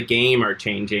rules of the game are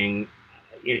changing,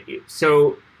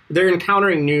 so they're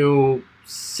encountering new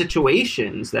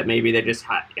situations that maybe they just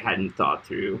hadn't thought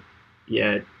through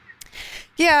yet.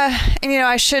 Yeah, and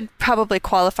I should probably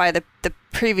qualify the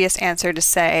previous answer to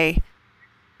say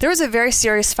there was a very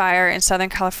serious fire in Southern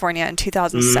California in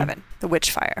 2007, the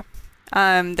Witch Fire.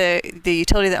 The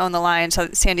utility that owned the line, so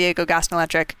San Diego Gas and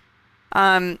Electric,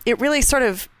 it really sort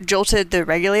of jolted the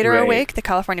regulator awake, the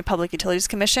California Public Utilities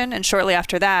Commission, and shortly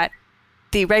after that,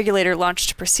 the regulator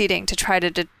launched a proceeding to try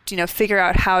to figure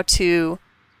out how to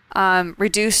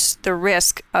reduce the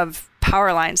risk of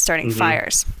power lines starting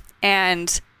fires.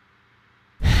 And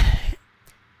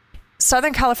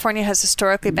Southern California has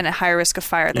historically been at higher risk of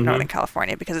fire than Northern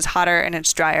California because it's hotter and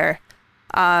it's drier.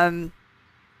 And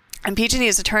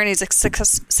PG&E's attorneys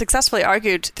successfully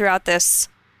argued throughout this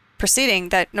proceeding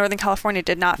that Northern California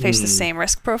did not face the same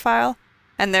risk profile,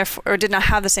 and therefore did not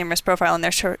have the same risk profile, and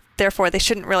therefore they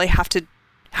shouldn't really have to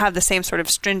have the same sort of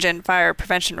stringent fire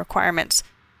prevention requirements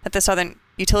that the Southern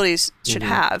utilities should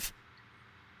have.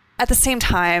 At the same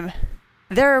time,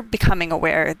 they're becoming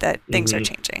aware that things are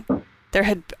changing. There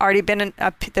had already been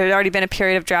a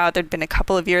period of drought. There'd been a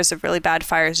couple of years of really bad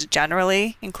fires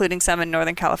generally, including some in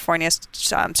Northern California,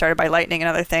 started by lightning and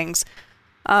other things.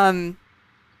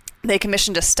 They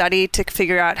commissioned a study to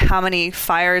figure out how many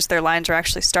fires their lines are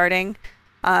actually starting.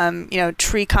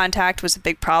 Tree contact was a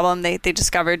big problem they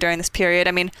discovered during this period.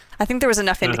 I mean, I think there was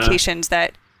enough indications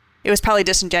that it was probably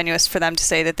disingenuous for them to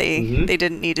say that they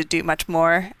didn't need to do much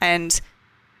more. And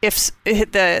if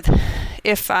they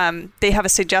have a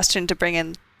suggestion to bring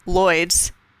in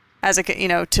Lloyd's as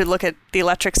to look at the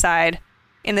electric side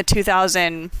in the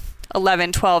 2011-12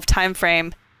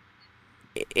 timeframe,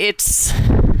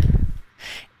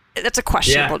 that's a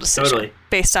questionable decision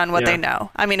based on what they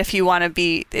know. I mean, if you want to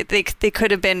be, they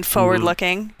could have been forward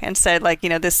looking and said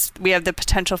we have the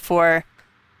potential for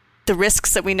the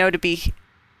risks that we know to be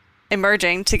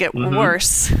emerging to get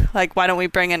worse. Why don't we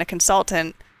bring in a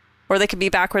consultant? Or they could be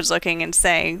backwards looking and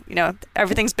saying,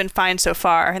 everything's been fine so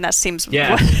far, and that seems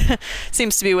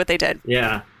seems to be what they did.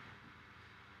 Yeah.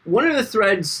 One of the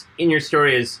threads in your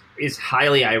story is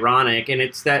highly ironic, and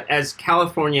it's that as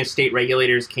California state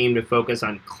regulators came to focus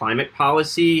on climate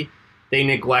policy, they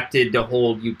neglected to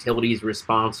hold utilities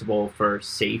responsible for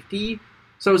safety.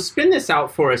 So spin this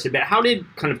out for us a bit. How did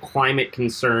kind of climate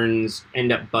concerns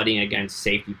end up butting against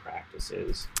safety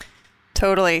practices?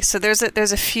 Totally. So there's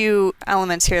a few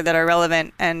elements here that are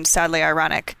relevant and sadly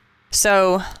ironic.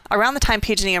 So around the time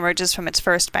PG&E emerges from its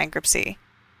first bankruptcy,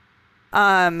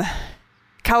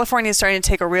 California is starting to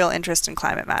take a real interest in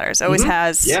climate matters. Always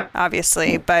has,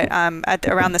 obviously, but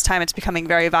around this time it's becoming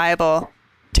very viable.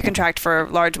 to contract for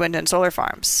large wind and solar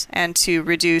farms and to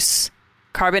reduce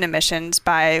carbon emissions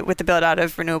with the build out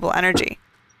of renewable energy.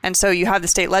 And so you have the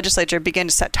state legislature begin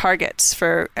to set targets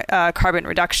for carbon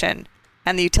reduction,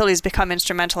 and the utilities become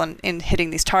instrumental in hitting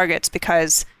these targets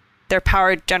because their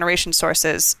power generation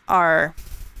sources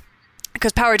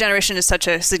because power generation is such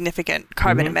a significant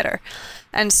carbon emitter.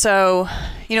 And so,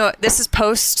 this is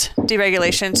post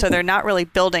deregulation, so they're not really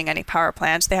building any power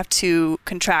plants. They have to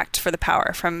contract for the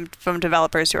power from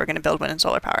developers who are going to build wind and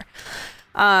solar power.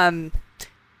 And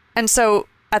so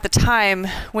at the time,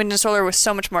 wind and solar was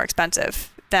so much more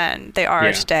expensive than they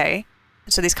are today.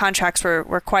 So these contracts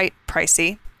were quite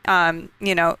pricey.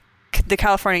 The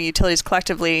California utilities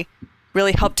collectively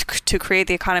really helped to create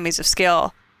the economies of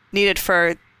scale needed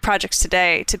for projects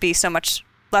today to be so much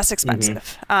less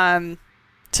expensive.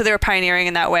 So they were pioneering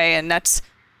in that way, and that's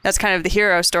kind of the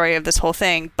hero story of this whole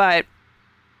thing. But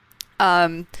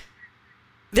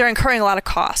they're incurring a lot of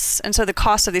costs, and so the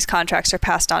costs of these contracts are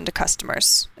passed on to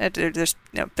customers.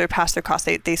 They're passed their costs.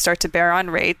 They start to bear on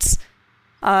rates.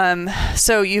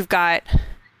 So you've got,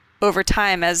 over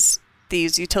time, as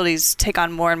these utilities take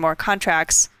on more and more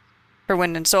contracts for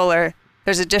wind and solar,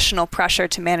 there's additional pressure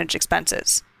to manage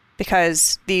expenses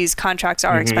because these contracts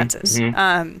are expenses.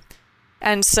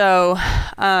 And so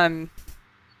then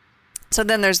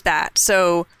there's that.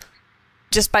 So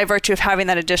just by virtue of having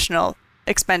that additional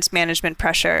expense management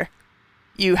pressure,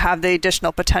 you have the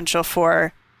additional potential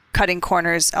for cutting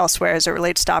corners elsewhere as it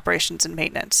relates to operations and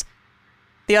maintenance.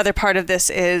 The other part of this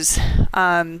is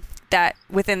that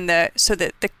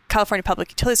the California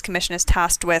Public Utilities Commission is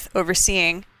tasked with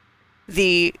overseeing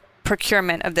the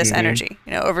procurement of this energy,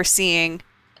 overseeing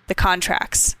the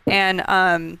contracts.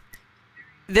 And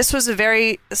this was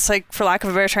for lack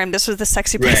of a better term, this was the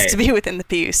sexy place to be within the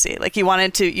PUC. Like you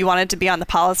wanted to be on the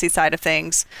policy side of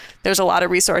things. There's a lot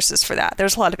of resources for that.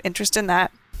 There's a lot of interest in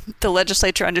that. The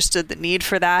legislature understood the need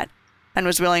for that and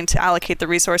was willing to allocate the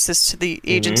resources to the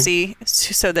agency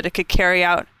so that it could carry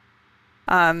out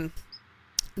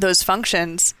those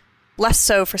functions, less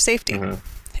so for safety.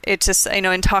 It's just,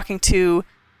 in talking to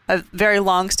a very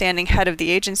long-standing head of the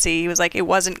agency, he was like, it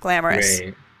wasn't glamorous.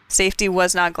 Safety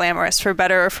was not glamorous, for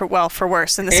better or for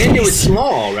worse in this case. And it was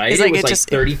small, right? It was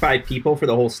 35 people for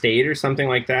the whole state or something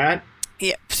like that?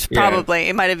 Yeah, probably.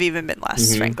 It might have even been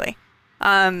less, frankly.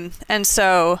 And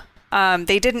so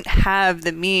they didn't have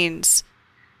the means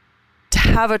to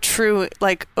have a true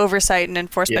oversight and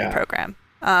enforcement program.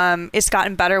 It's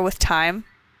gotten better with time,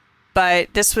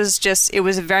 but this was it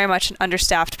was very much an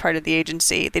understaffed part of the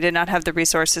agency. They did not have the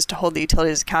resources to hold the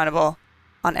utilities accountable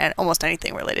on almost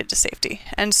anything related to safety.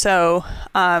 And so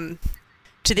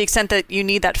to the extent that you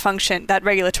need that function, that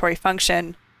regulatory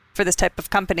function for this type of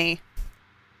company,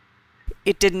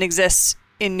 it didn't exist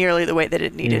in nearly the way that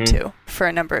it needed to for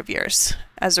a number of years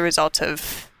as a result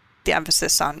of the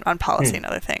emphasis on policy and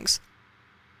other things.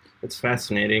 That's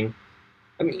fascinating.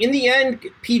 I mean, in the end,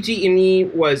 PG&E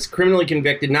was criminally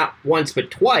convicted not once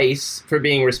but twice for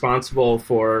being responsible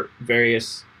for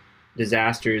various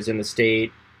disasters in the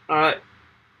state.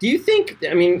 Do you think,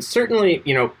 certainly,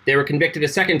 they were convicted a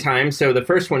second time, so the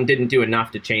first one didn't do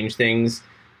enough to change things.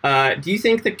 Do you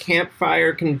think the Camp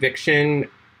Fire conviction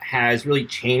has really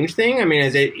changed things?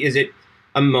 Is it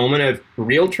a moment of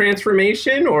real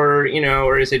transformation, or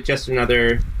is it just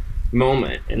another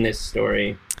moment in this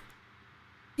story?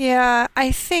 Yeah,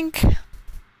 I think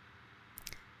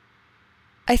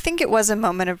it was a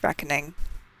moment of reckoning.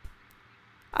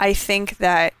 I think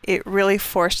that it really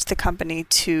forced the company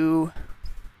to...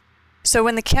 So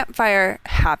when the Camp Fire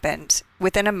happened,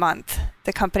 within a month,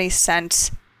 the company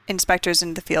sent inspectors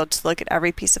into the field to look at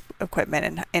every piece of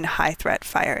equipment in high-threat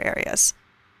fire areas.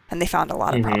 And they found a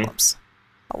lot of problems.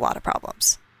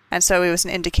 And so it was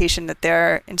an indication that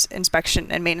their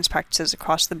inspection and maintenance practices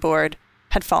across the board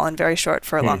had fallen very short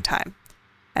for a long time.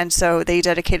 And so they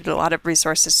dedicated a lot of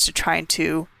resources to trying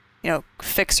to,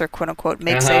 fix or quote-unquote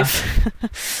make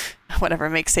safe,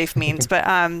 whatever make safe means. But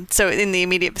so in the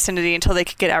immediate vicinity until they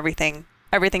could get everything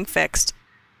fixed.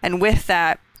 And with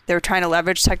that, they were trying to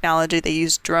leverage technology. They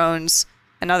used drones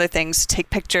and other things to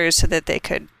take pictures so that they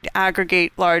could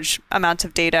aggregate large amounts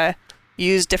of data,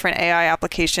 use different AI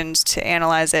applications to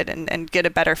analyze it and get a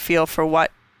better feel for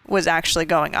what was actually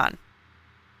going on.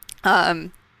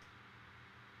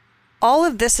 All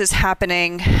of this is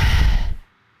happening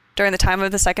during the time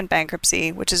of the second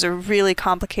bankruptcy, which is a really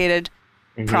complicated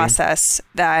process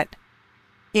that,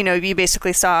 you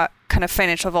basically saw kind of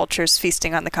financial vultures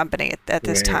feasting on the company at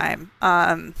this time.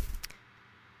 The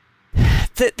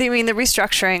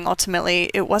restructuring ultimately,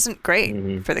 it wasn't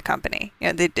great for the company.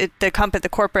 The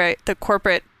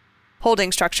corporate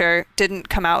holding structure didn't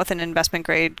come out with an investment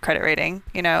grade credit rating,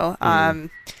 or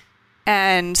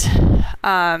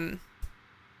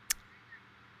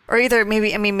either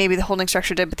maybe the holding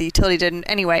structure did, but the utility didn't.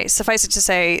 Anyway, suffice it to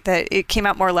say that it came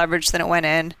out more leveraged than it went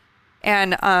in.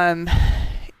 And,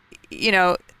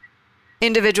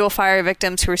 individual fire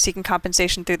victims who were seeking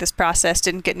compensation through this process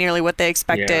didn't get nearly what they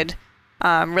expected.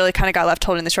 Really kind of got left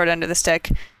holding the short end of the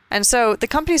stick. And so the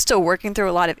company's still working through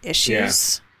a lot of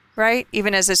issues, right?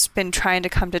 Even as it's been trying to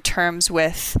come to terms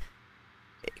with,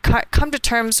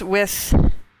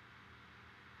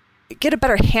 get a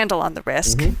better handle on the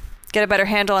risk, get a better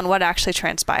handle on what actually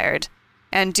transpired,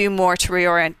 and do more to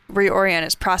reorient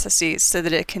its processes so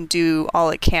that it can do all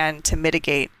it can to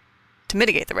mitigate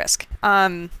the risk.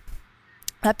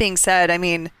 That being said, I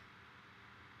mean,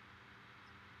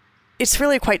 it's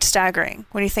really quite staggering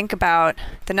when you think about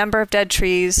the number of dead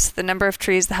trees, the number of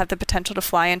trees that have the potential to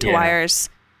fly into wires,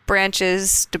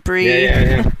 branches,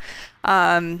 debris.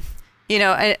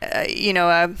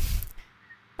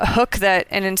 A hook that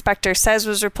an inspector says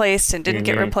was replaced and didn't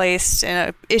get replaced,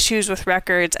 and issues with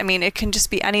records. I mean, it can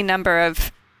just be any number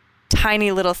of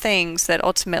tiny little things that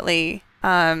ultimately,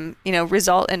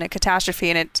 result in a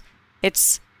catastrophe. And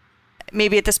it's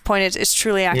maybe at this point it's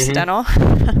truly accidental.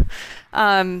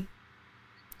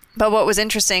 But what was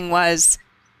interesting was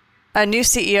a new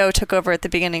CEO took over at the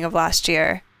beginning of last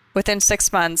year. Within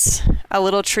 6 months, a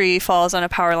little tree falls on a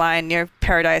power line near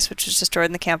Paradise, which was destroyed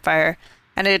in the Camp Fire,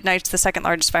 and it ignites the second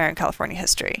largest fire in California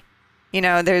history.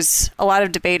 There's a lot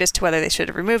of debate as to whether they should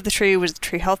have removed the tree. Was the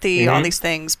tree healthy? All these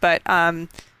things. But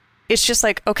it's just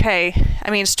like, okay,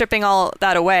 I mean, stripping all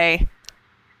that away,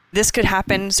 this could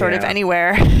happen sort of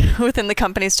anywhere within the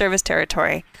company's service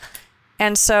territory.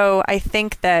 And so I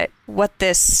think that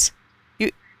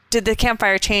did the Camp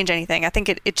Fire change anything? I think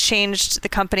it changed the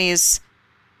company's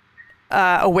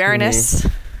awareness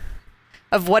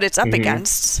of what it's up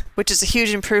against, which is a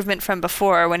huge improvement from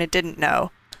before when it didn't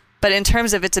know. But in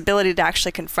terms of its ability to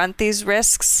actually confront these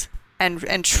risks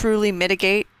and truly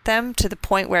mitigate them to the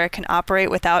point where it can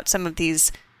operate without some of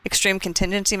these extreme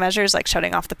contingency measures, like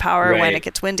shutting off the power when it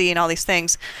gets windy and all these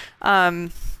things, I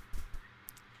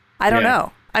don't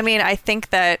know. I mean, I think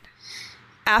that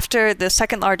after the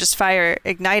second largest fire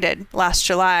ignited last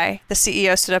July, the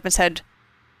CEO stood up and said,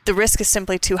 the risk is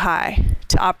simply too high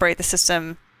to operate the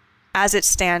system as it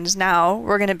stands now.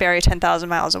 We're going to bury 10,000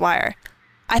 miles of wire.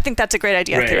 I think that's a great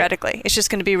idea theoretically. It's just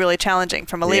going to be really challenging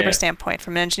from a labor standpoint,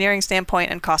 from an engineering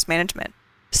standpoint, and cost management.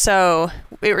 So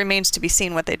it remains to be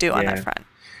seen what they do on that front.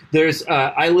 There's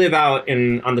I live out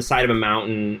on the side of a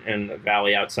mountain in the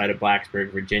valley outside of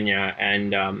Blacksburg, Virginia,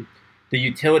 and the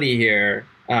utility here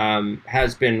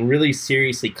has been really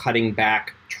seriously cutting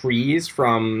back trees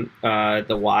from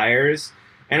the wires.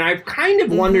 And I've kind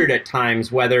of wondered at times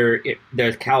whether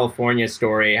the California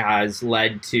story has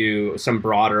led to some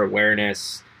broader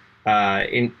awareness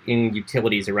in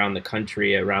utilities around the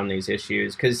country around these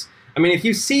issues. Because, I mean, if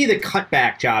you see the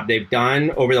cutback job they've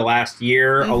done over the last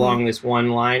year along this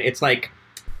one line, it's like,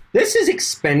 this is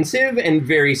expensive and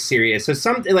very serious. So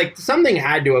something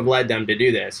had to have led them to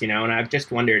do this, and I've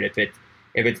just wondered if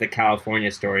it's the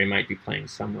California story might be playing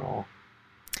some role.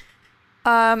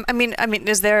 I mean,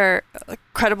 is there a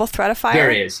credible threat of fire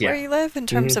there is, where you live in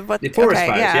terms of what? The forest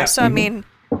fires, So I mean,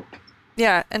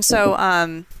 and so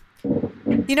I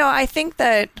think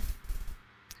that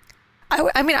I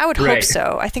would hope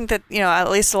so. I think that at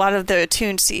least a lot of the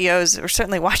attuned CEOs are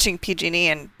certainly watching PG&E,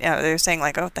 and they're saying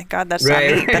like, "Oh, thank God that's not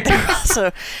me." But they're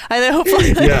also,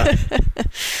 hopefully,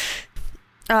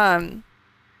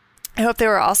 I hope they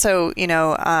were also,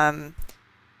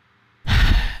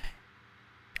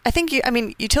 I think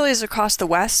utilities across the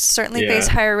West certainly face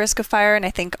higher risk of fire, and I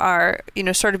think are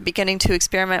sort of beginning to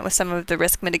experiment with some of the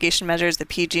risk mitigation measures that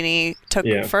PG&E took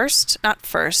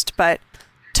but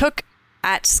took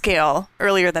at scale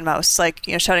earlier than most, like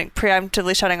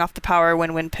preemptively shutting off the power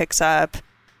when wind picks up,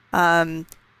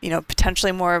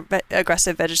 potentially more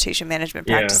aggressive vegetation management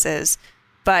practices.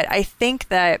 But I think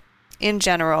that in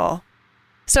general,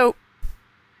 so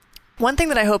one thing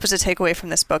that I hope is a takeaway from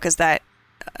this book is that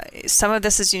some of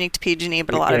this is unique to PG&E,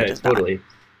 but a lot of it is not.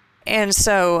 And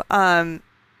so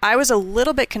I was a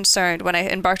little bit concerned when I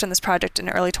embarked on this project in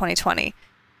early 2020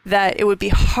 that it would be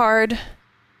hard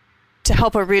to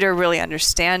help a reader really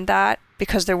understand that,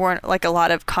 because there weren't like a lot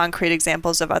of concrete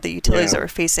examples of other utilities that were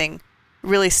facing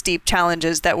really steep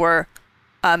challenges that were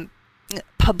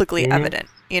publicly evident,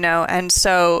 and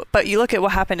so, but you look at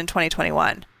what happened in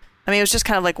 2021. I mean, it was just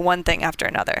kind of like one thing after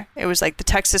another. It was like the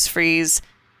Texas freeze,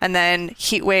 and then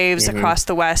heat waves across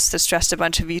the West that stressed a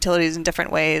bunch of utilities in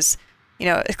different ways.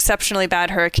 exceptionally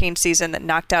bad hurricane season that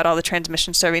knocked out all the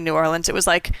transmission serving New Orleans. It was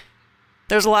like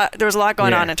there was a lot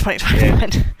going on in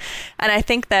 2021. Yeah. And I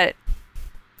think that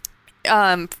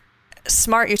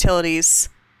smart utilities,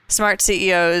 smart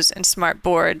CEOs, and smart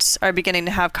boards are beginning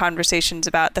to have conversations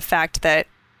about the fact that,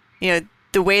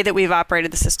 the way that we've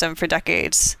operated the system for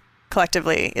decades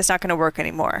collectively is not going to work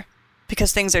anymore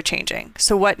because things are changing.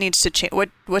 So what needs to change?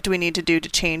 What do we need to do to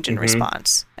change in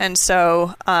response? And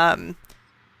so,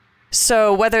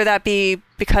 so whether that be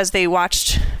because they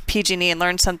watched PG&E and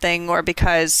learned something, or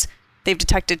because they've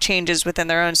detected changes within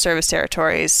their own service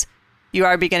territories, you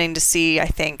are beginning to see, I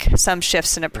think, some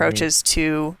shifts in approaches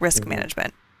to risk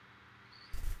management.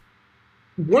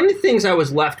 One of the things I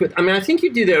was left with, I think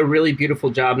you did a really beautiful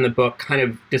job in the book kind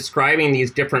of describing these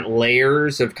different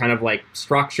layers of kind of like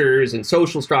structures and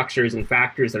social structures and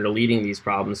factors that are leading these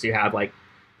problems. So you have like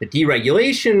the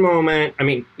deregulation moment.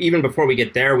 Even before we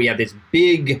get there, we have this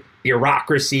big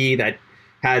bureaucracy that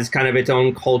has kind of its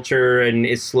own culture and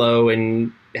is slow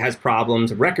and has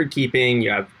problems of record keeping.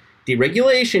 You have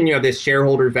deregulation. You have this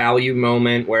shareholder value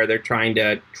moment where they're trying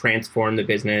to transform the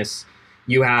business.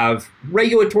 You have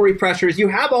regulatory pressures. You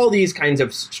have all these kinds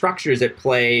of structures at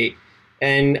play.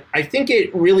 And I think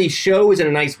it really shows in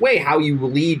a nice way how you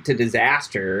lead to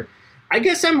disaster. I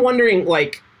guess I'm wondering,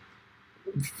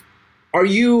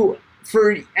 after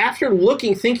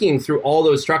thinking through all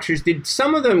those structures,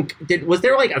 was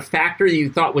there like a factor that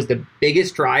you thought was the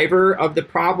biggest driver of the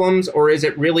problems? Or is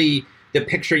it really the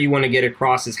picture you want to get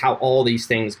across is how all these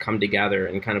things come together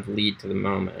and kind of lead to the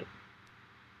moment?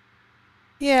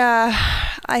 Yeah,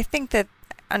 I think that,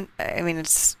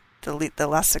 it's the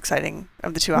less exciting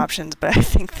of the two options, but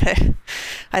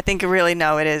I think really,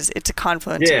 no, it's a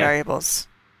confluence of variables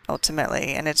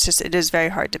ultimately. And it is very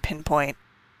hard to pinpoint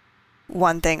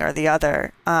one thing or the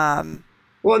other.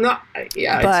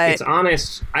 It's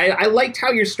honest. I liked how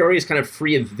your story is kind of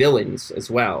free of villains as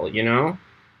well,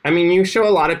 you show a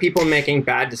lot of people making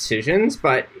bad decisions,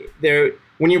 but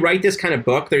when you write this kind of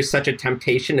book, there's such a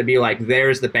temptation to be like,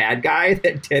 there's the bad guy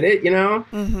that did it,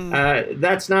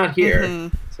 That's not here.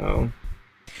 Mm-hmm. So.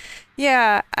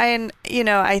 Yeah,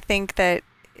 I think that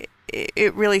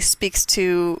it really speaks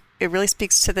to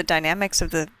the dynamics of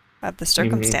the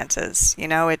circumstances.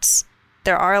 Mm-hmm.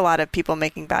 There are a lot of people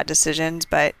making bad decisions,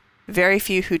 but very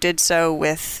few who did so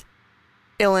with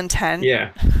ill intent.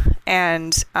 Yeah.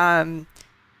 And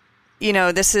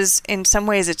this is, in some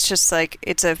ways, it's just like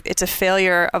it's a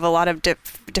failure of a lot of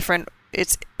different.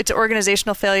 It's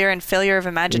organizational failure and failure of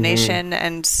imagination,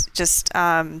 and just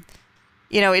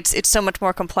it's so much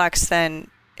more complex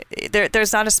than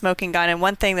there's not a smoking gun. And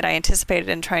one thing that I anticipated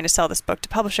in trying to sell this book to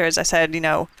publishers, I said,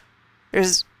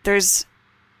 there's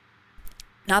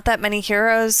not that many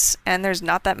heroes and there's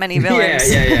not that many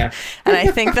villains. Yeah. And I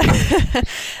think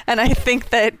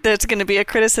that that's going to be a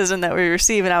criticism that we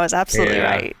receive, and I was absolutely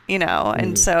right,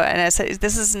 And I said,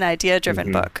 this is an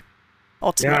idea-driven book,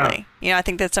 ultimately. Yeah. I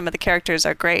think that some of the characters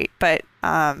are great, but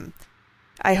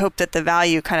I hope that the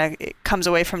value kind of comes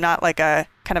away from not like a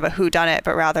kind of a whodunit,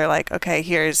 but rather like, okay,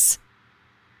 here are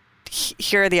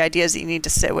the ideas that you need to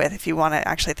sit with if you want to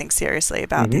actually think seriously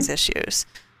about these issues.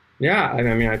 Yeah,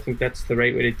 I think that's the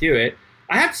right way to do it.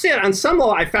 I have to say, on some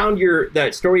level, I found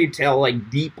that story you tell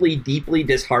deeply, deeply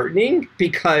disheartening,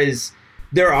 because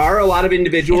there are a lot of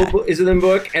individuals in the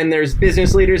book, and there's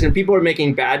business leaders, and people are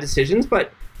making bad decisions.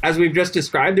 But as we've just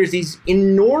described, there's these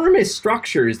enormous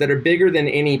structures that are bigger than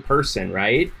any person,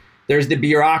 right? There's the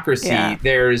bureaucracy.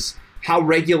 There's how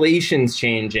regulation's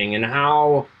changing, and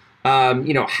how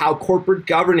corporate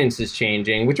governance is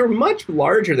changing, which are much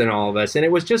larger than all of us. And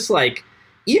it was just like,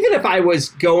 even if I was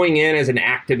going in as an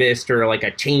activist or like a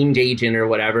change agent or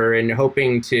whatever and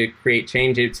hoping to create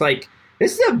change, it's like,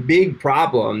 this is a big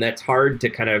problem that's hard to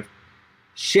kind of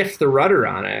shift the rudder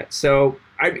on it. So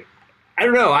I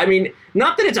don't know.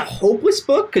 Not that it's a hopeless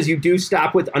book, because you do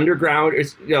stop with underground,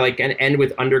 and end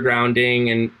with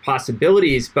undergrounding and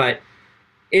possibilities, but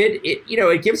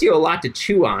it gives you a lot to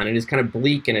chew on. It is kind of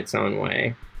bleak in its own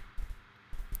way.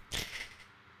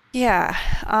 Yeah.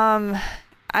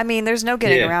 There's no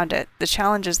getting around it. The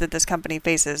challenges that this company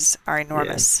faces are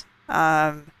enormous.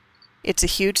 Yeah. It's a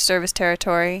huge service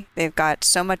territory. They've got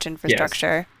so much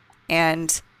infrastructure,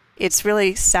 and it's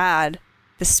really sad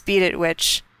the speed at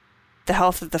which the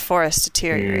health of the forest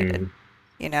deteriorated.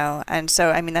 And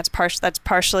so that's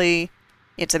partially.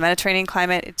 It's a Mediterranean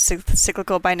climate. It's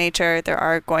cyclical by nature. There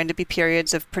are going to be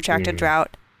periods of protracted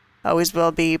drought, always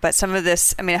will be. But some of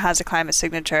this, it has a climate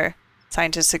signature.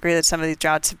 Scientists agree that some of these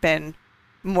droughts have been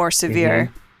more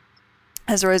severe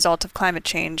as a result of climate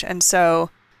change. And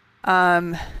so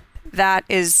that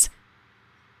is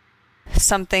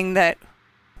something that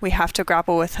we have to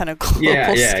grapple with on a global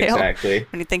yeah, scale. Exactly.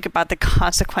 When you think about the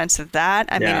consequence of that,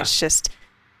 I mean, it's just,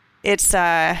 it's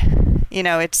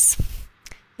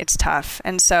tough.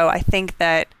 And so I think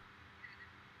that,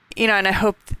 and I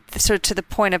hope, so to the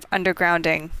point of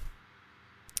undergrounding,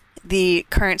 the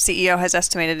current CEO has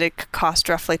estimated it could cost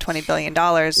roughly $20 billion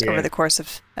over the course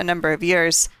of a number of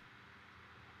years.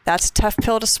 That's a tough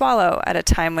pill to swallow at a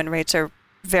time when rates are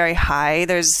very high.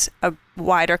 There's a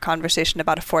wider conversation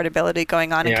about affordability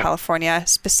going on in California,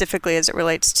 specifically as it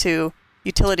relates to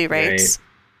utility rates.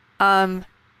 Right.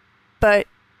 But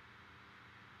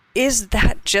is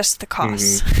that just the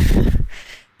cost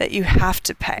that you have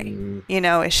to pay?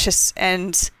 It's just,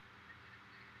 and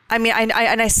I mean,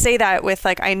 I say that with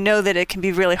I know that it can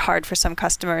be really hard for some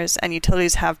customers, and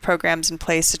utilities have programs in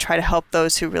place to try to help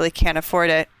those who really can't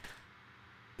afford it.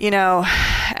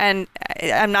 And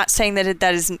I'm not saying that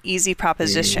that is an easy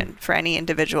proposition for any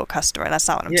individual customer. That's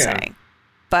not what I'm saying.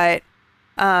 But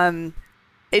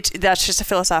that's just a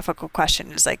philosophical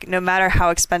question. It's no matter how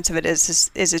expensive it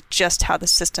is it just how the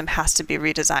system has to be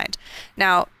redesigned?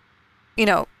 Now,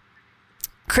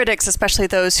 critics, especially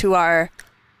those who are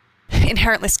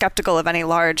inherently skeptical of any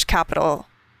large capital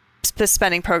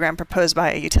spending program proposed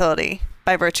by a utility,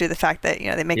 by virtue of the fact that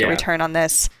they make a return on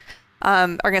this,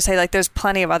 are going to say there's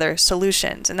plenty of other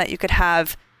solutions, and that you could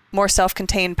have more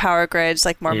self-contained power grids,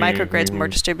 more microgrids, more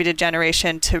distributed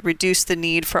generation to reduce the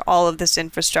need for all of this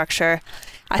infrastructure.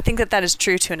 I think that is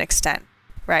true to an extent,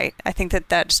 right? I think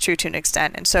that is true to an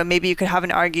extent. And so maybe you could have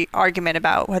an argument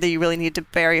about whether you really need to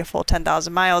bury a full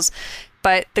 10,000 miles.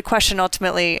 But the question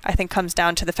ultimately, I think, comes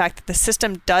down to the fact that the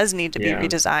system does need to be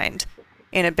redesigned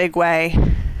in a big way.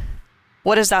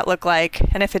 What does that look like?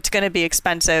 And if it's going to be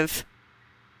expensive,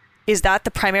 is that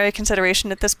the primary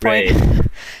consideration at this point? Right.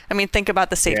 I mean, think about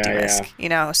the safety risk,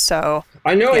 so.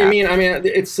 I know what you mean. I mean,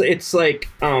 it's to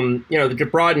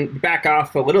back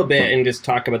off a little bit and just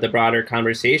talk about the broader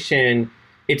conversation.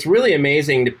 It's really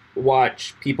amazing to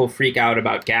watch people freak out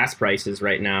about gas prices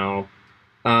right now.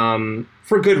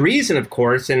 For good reason, of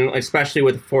course, and especially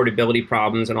with affordability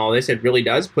problems and all this, it really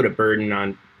does put a burden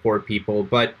on poor people.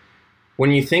 But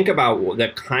when you think about the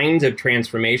kinds of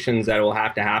transformations that will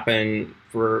have to happen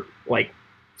for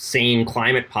sane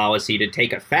climate policy to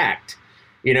take effect,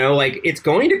 it's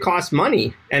going to cost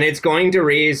money, and it's going to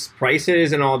raise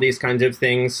prices and all these kinds of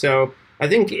things. So I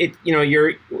think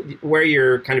where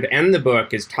you're kind of end the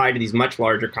book is tied to these much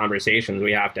larger conversations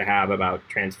we have to have about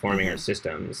transforming our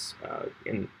systems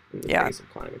in the face of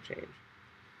climate change.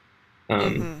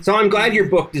 So I'm glad your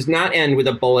book does not end with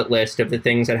a bullet list of the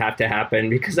things that have to happen,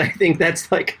 because I think that's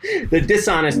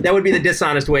that would be the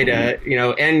dishonest way to,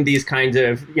 end these kinds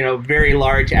of, very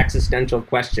large existential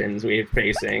questions we're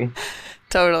facing.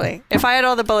 Totally. If I had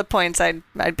all the bullet points, I'd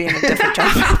be in a different job,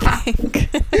 I think.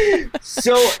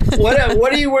 So what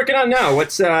are you working on now?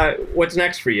 What's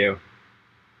next for you?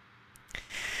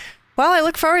 Well, I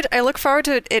look forward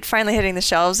to it finally hitting the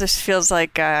shelves. This feels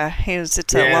like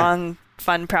it's a long,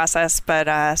 fun process,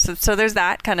 but so there's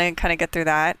that. Kind of get through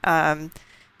that.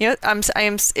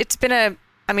 It's been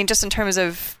just in terms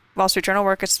of Wall Street Journal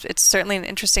work, it's certainly an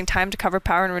interesting time to cover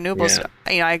power and renewables.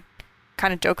 Yeah. I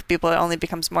kind of joke with people, it only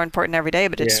becomes more important every day,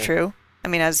 but it's true. I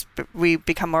mean, as we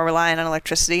become more reliant on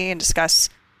electricity and discuss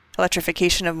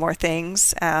electrification of more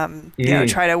things,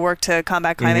 try to work to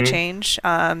combat climate change,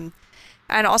 and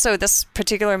also this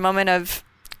particular moment of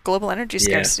global energy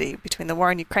scarcity between the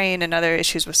war in Ukraine and other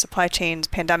issues with supply chains,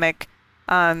 pandemic.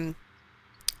 This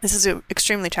is an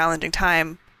extremely challenging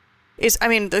time.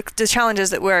 The challenges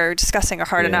that we're discussing are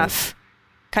hard enough,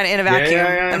 kind of in a vacuum,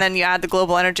 and then you add the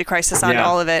global energy crisis onto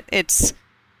all of it. It's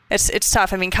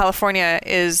tough. I mean, California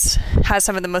has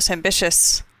some of the most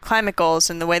ambitious climate goals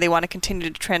in the way they want to continue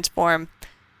to transform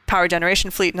power generation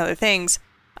fleet and other things.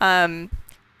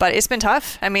 But it's been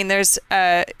tough. I mean, there's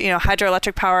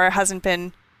hydroelectric power hasn't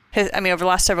been. Over the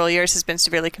last several years has been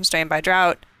severely constrained by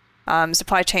drought.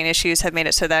 Supply chain issues have made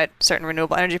it so that certain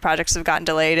renewable energy projects have gotten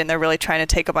delayed, and they're really trying to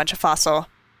take a bunch of fossil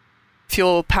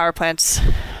fuel power plants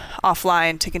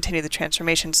offline to continue the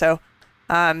transformation. So,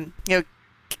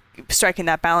 striking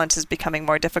that balance is becoming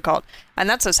more difficult, and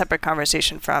that's a separate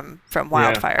conversation from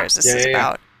wildfires. This is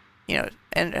about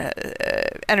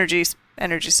energy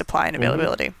supply and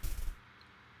availability.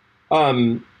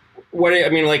 What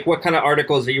kind of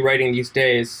articles are you writing these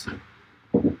days?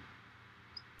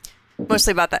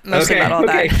 Mostly about that. About all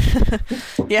that.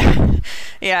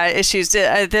 Issues.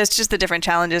 There's just the different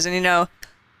challenges, and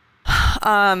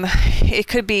it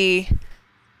could be.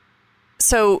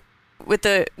 So with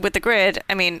the grid,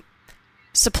 I mean,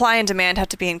 supply and demand have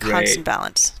to be in constant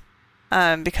balance,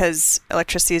 because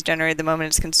electricity is generated the moment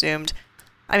it's consumed.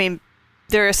 I mean,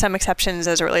 There are some exceptions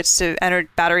as it relates to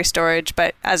battery storage,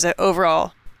 but as an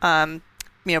overall,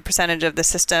 percentage of the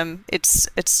system, it's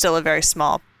still a very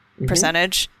small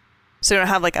percentage. So you don't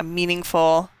have like a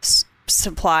meaningful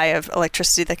supply of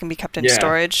electricity that can be kept in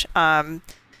storage. In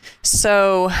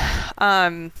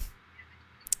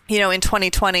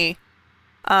 2020,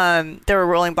 there were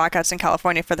rolling blackouts in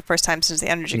California for the first time since the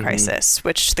energy crisis,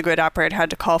 which the grid operator had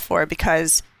to call for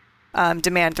because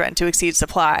demand threatened to exceed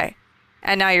supply.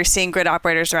 And now you're seeing grid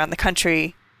operators around the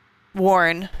country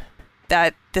warn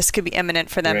that this could be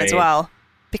imminent for them as well,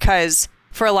 because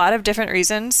for a lot of different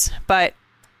reasons, but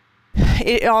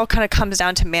it all kind of comes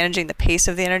down to managing the pace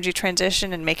of the energy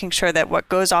transition and making sure that what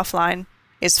goes offline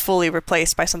is fully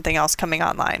replaced by something else coming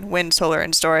online, wind, solar,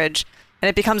 and storage. And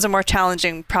it becomes a more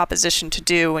challenging proposition to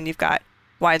do when you've got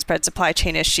widespread supply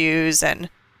chain issues and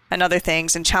other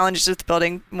things, and challenges with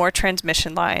building more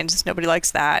transmission lines. Nobody likes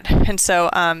that. And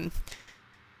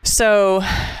so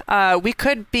we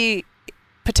could be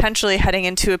potentially heading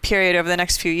into a period over the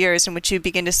next few years in which you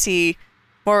begin to see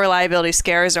more reliability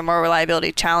scares or more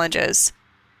reliability challenges,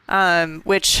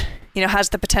 which has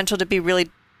the potential to be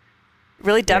really,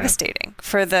 really devastating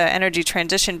for the energy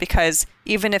transition, because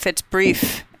even if it's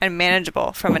brief and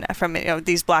manageable from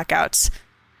these blackouts,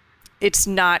 it's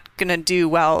not going to do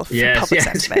well for public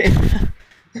sentiment.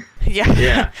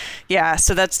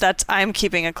 So that's I'm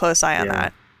keeping a close eye on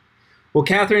that. Well,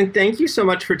 Catherine, thank you so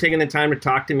much for taking the time to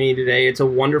talk to me today. It's a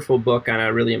wonderful book on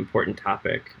a really important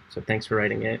topic. So thanks for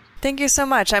writing it. Thank you so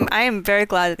much. I am very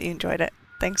glad that you enjoyed it.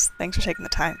 Thanks for taking the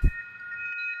time.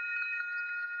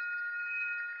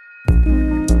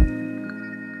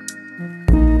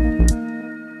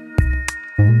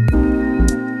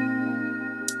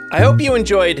 I hope you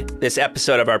enjoyed this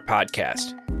episode of our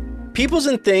podcast. Peoples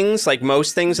and Things, like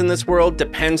most things in this world,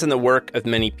 depends on the work of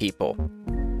many people.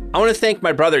 I want to thank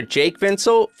my brother Jake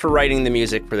Vinsel for writing the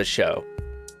music for the show.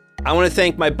 I want to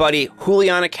thank my buddy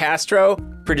Juliana Castro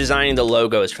for designing the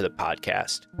logos for the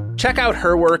podcast. Check out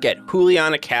her work at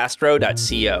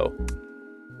julianacastro.co.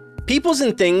 Peoples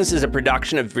and Things is a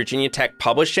production of Virginia Tech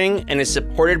Publishing and is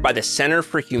supported by the Center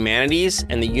for Humanities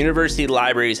and the University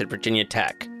Libraries at Virginia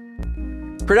Tech.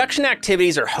 Production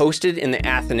activities are hosted in the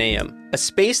Athenaeum, a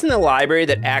space in the library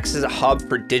that acts as a hub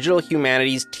for digital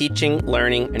humanities teaching,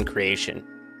 learning, and creation.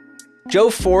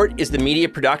 Joe Fort is the media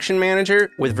production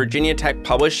manager with Virginia Tech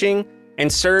Publishing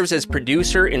and serves as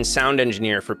producer and sound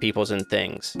engineer for Peoples and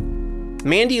Things.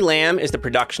 Mandy Lamb is the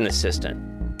production assistant.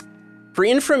 For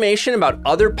information about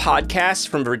other podcasts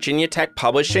from Virginia Tech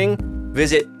Publishing,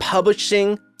 visit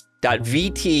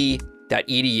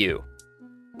publishing.vt.edu.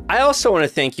 I also want to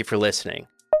thank you for listening.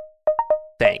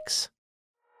 Thanks.